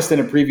promised in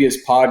a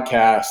previous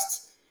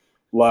podcast,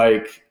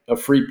 like a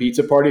free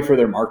pizza party for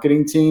their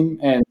marketing team,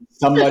 and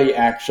somebody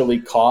actually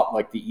caught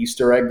like the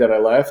Easter egg that I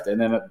left, and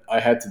then I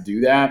had to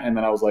do that, and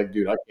then I was like,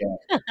 dude, I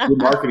can't. Your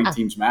marketing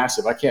team's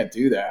massive. I can't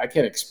do that. I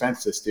can't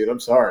expense this, dude. I'm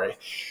sorry.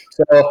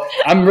 So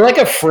I'm like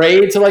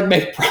afraid to like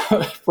make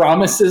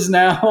promises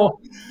now.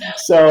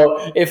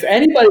 So if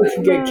anybody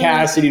can get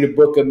Cassidy to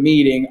book a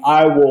meeting,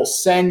 I will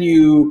send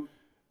you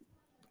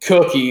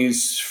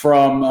cookies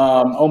from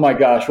oh my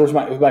gosh, where's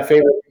my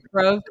favorite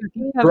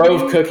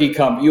Grove Cookie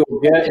Company. You will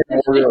get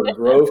an order of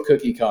Grove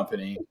Cookie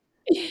Company.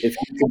 If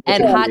you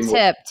and hot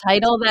tip,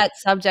 title that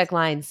subject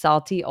line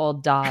 "Salty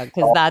Old Dog"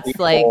 because that's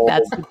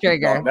the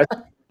trigger.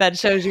 That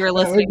shows you were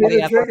listening to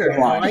the episode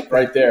line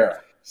right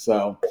there.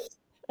 So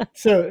I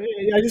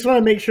just want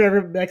to make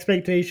sure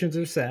expectations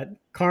are set.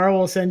 Carl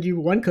will send you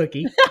one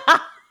cookie.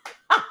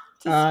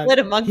 Split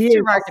amongst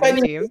your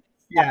marketing team.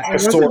 Yeah,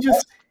 it wasn't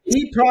just.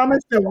 He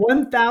promised a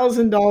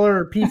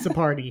 $1,000 pizza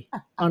party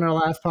on our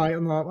last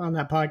on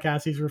that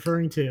podcast he's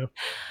referring to,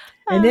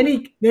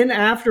 and then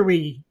after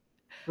we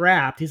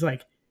wrapped, he's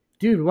like,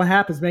 "Dude, what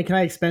happens, man? Can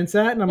I expense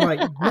that?" And I'm like,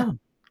 "No,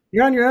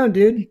 you're on your own,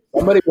 dude."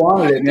 Somebody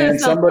wanted it, man.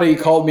 Somebody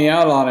called me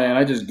out on it, and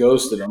I just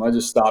ghosted him. I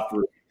just stopped.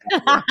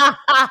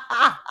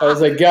 I was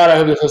like, God, I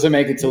hope this doesn't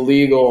make it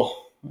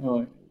illegal.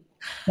 Trying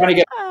to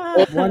get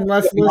one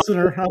less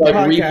listener on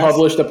like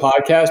republished a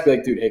podcast. Be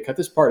like, dude, hey, cut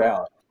this part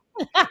out.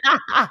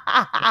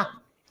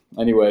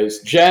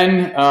 Anyways,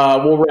 Jen,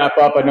 we'll wrap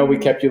up. I know we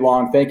kept you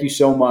long. Thank you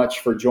so much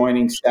for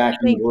joining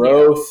Stacking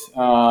Growth.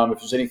 If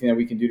there's anything that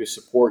we can do to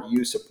support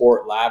you,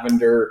 support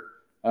Lavender.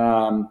 We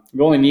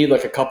only need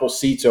like a couple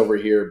seats over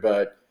here,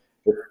 but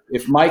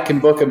if Mike can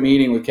book a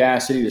meeting with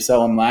Cassidy to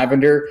sell him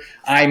Lavender,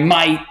 I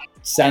might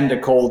send a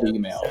cold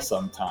email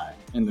sometime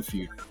in the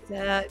future.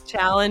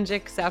 Challenge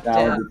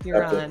accepted.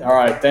 You're on. All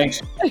right,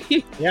 thanks.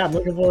 Yeah, I'm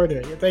looking forward to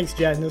it. Thanks,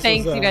 Jen.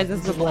 Thanks, you guys.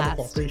 This was a blast.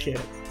 Wonderful. Appreciate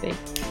it.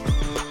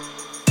 Thanks.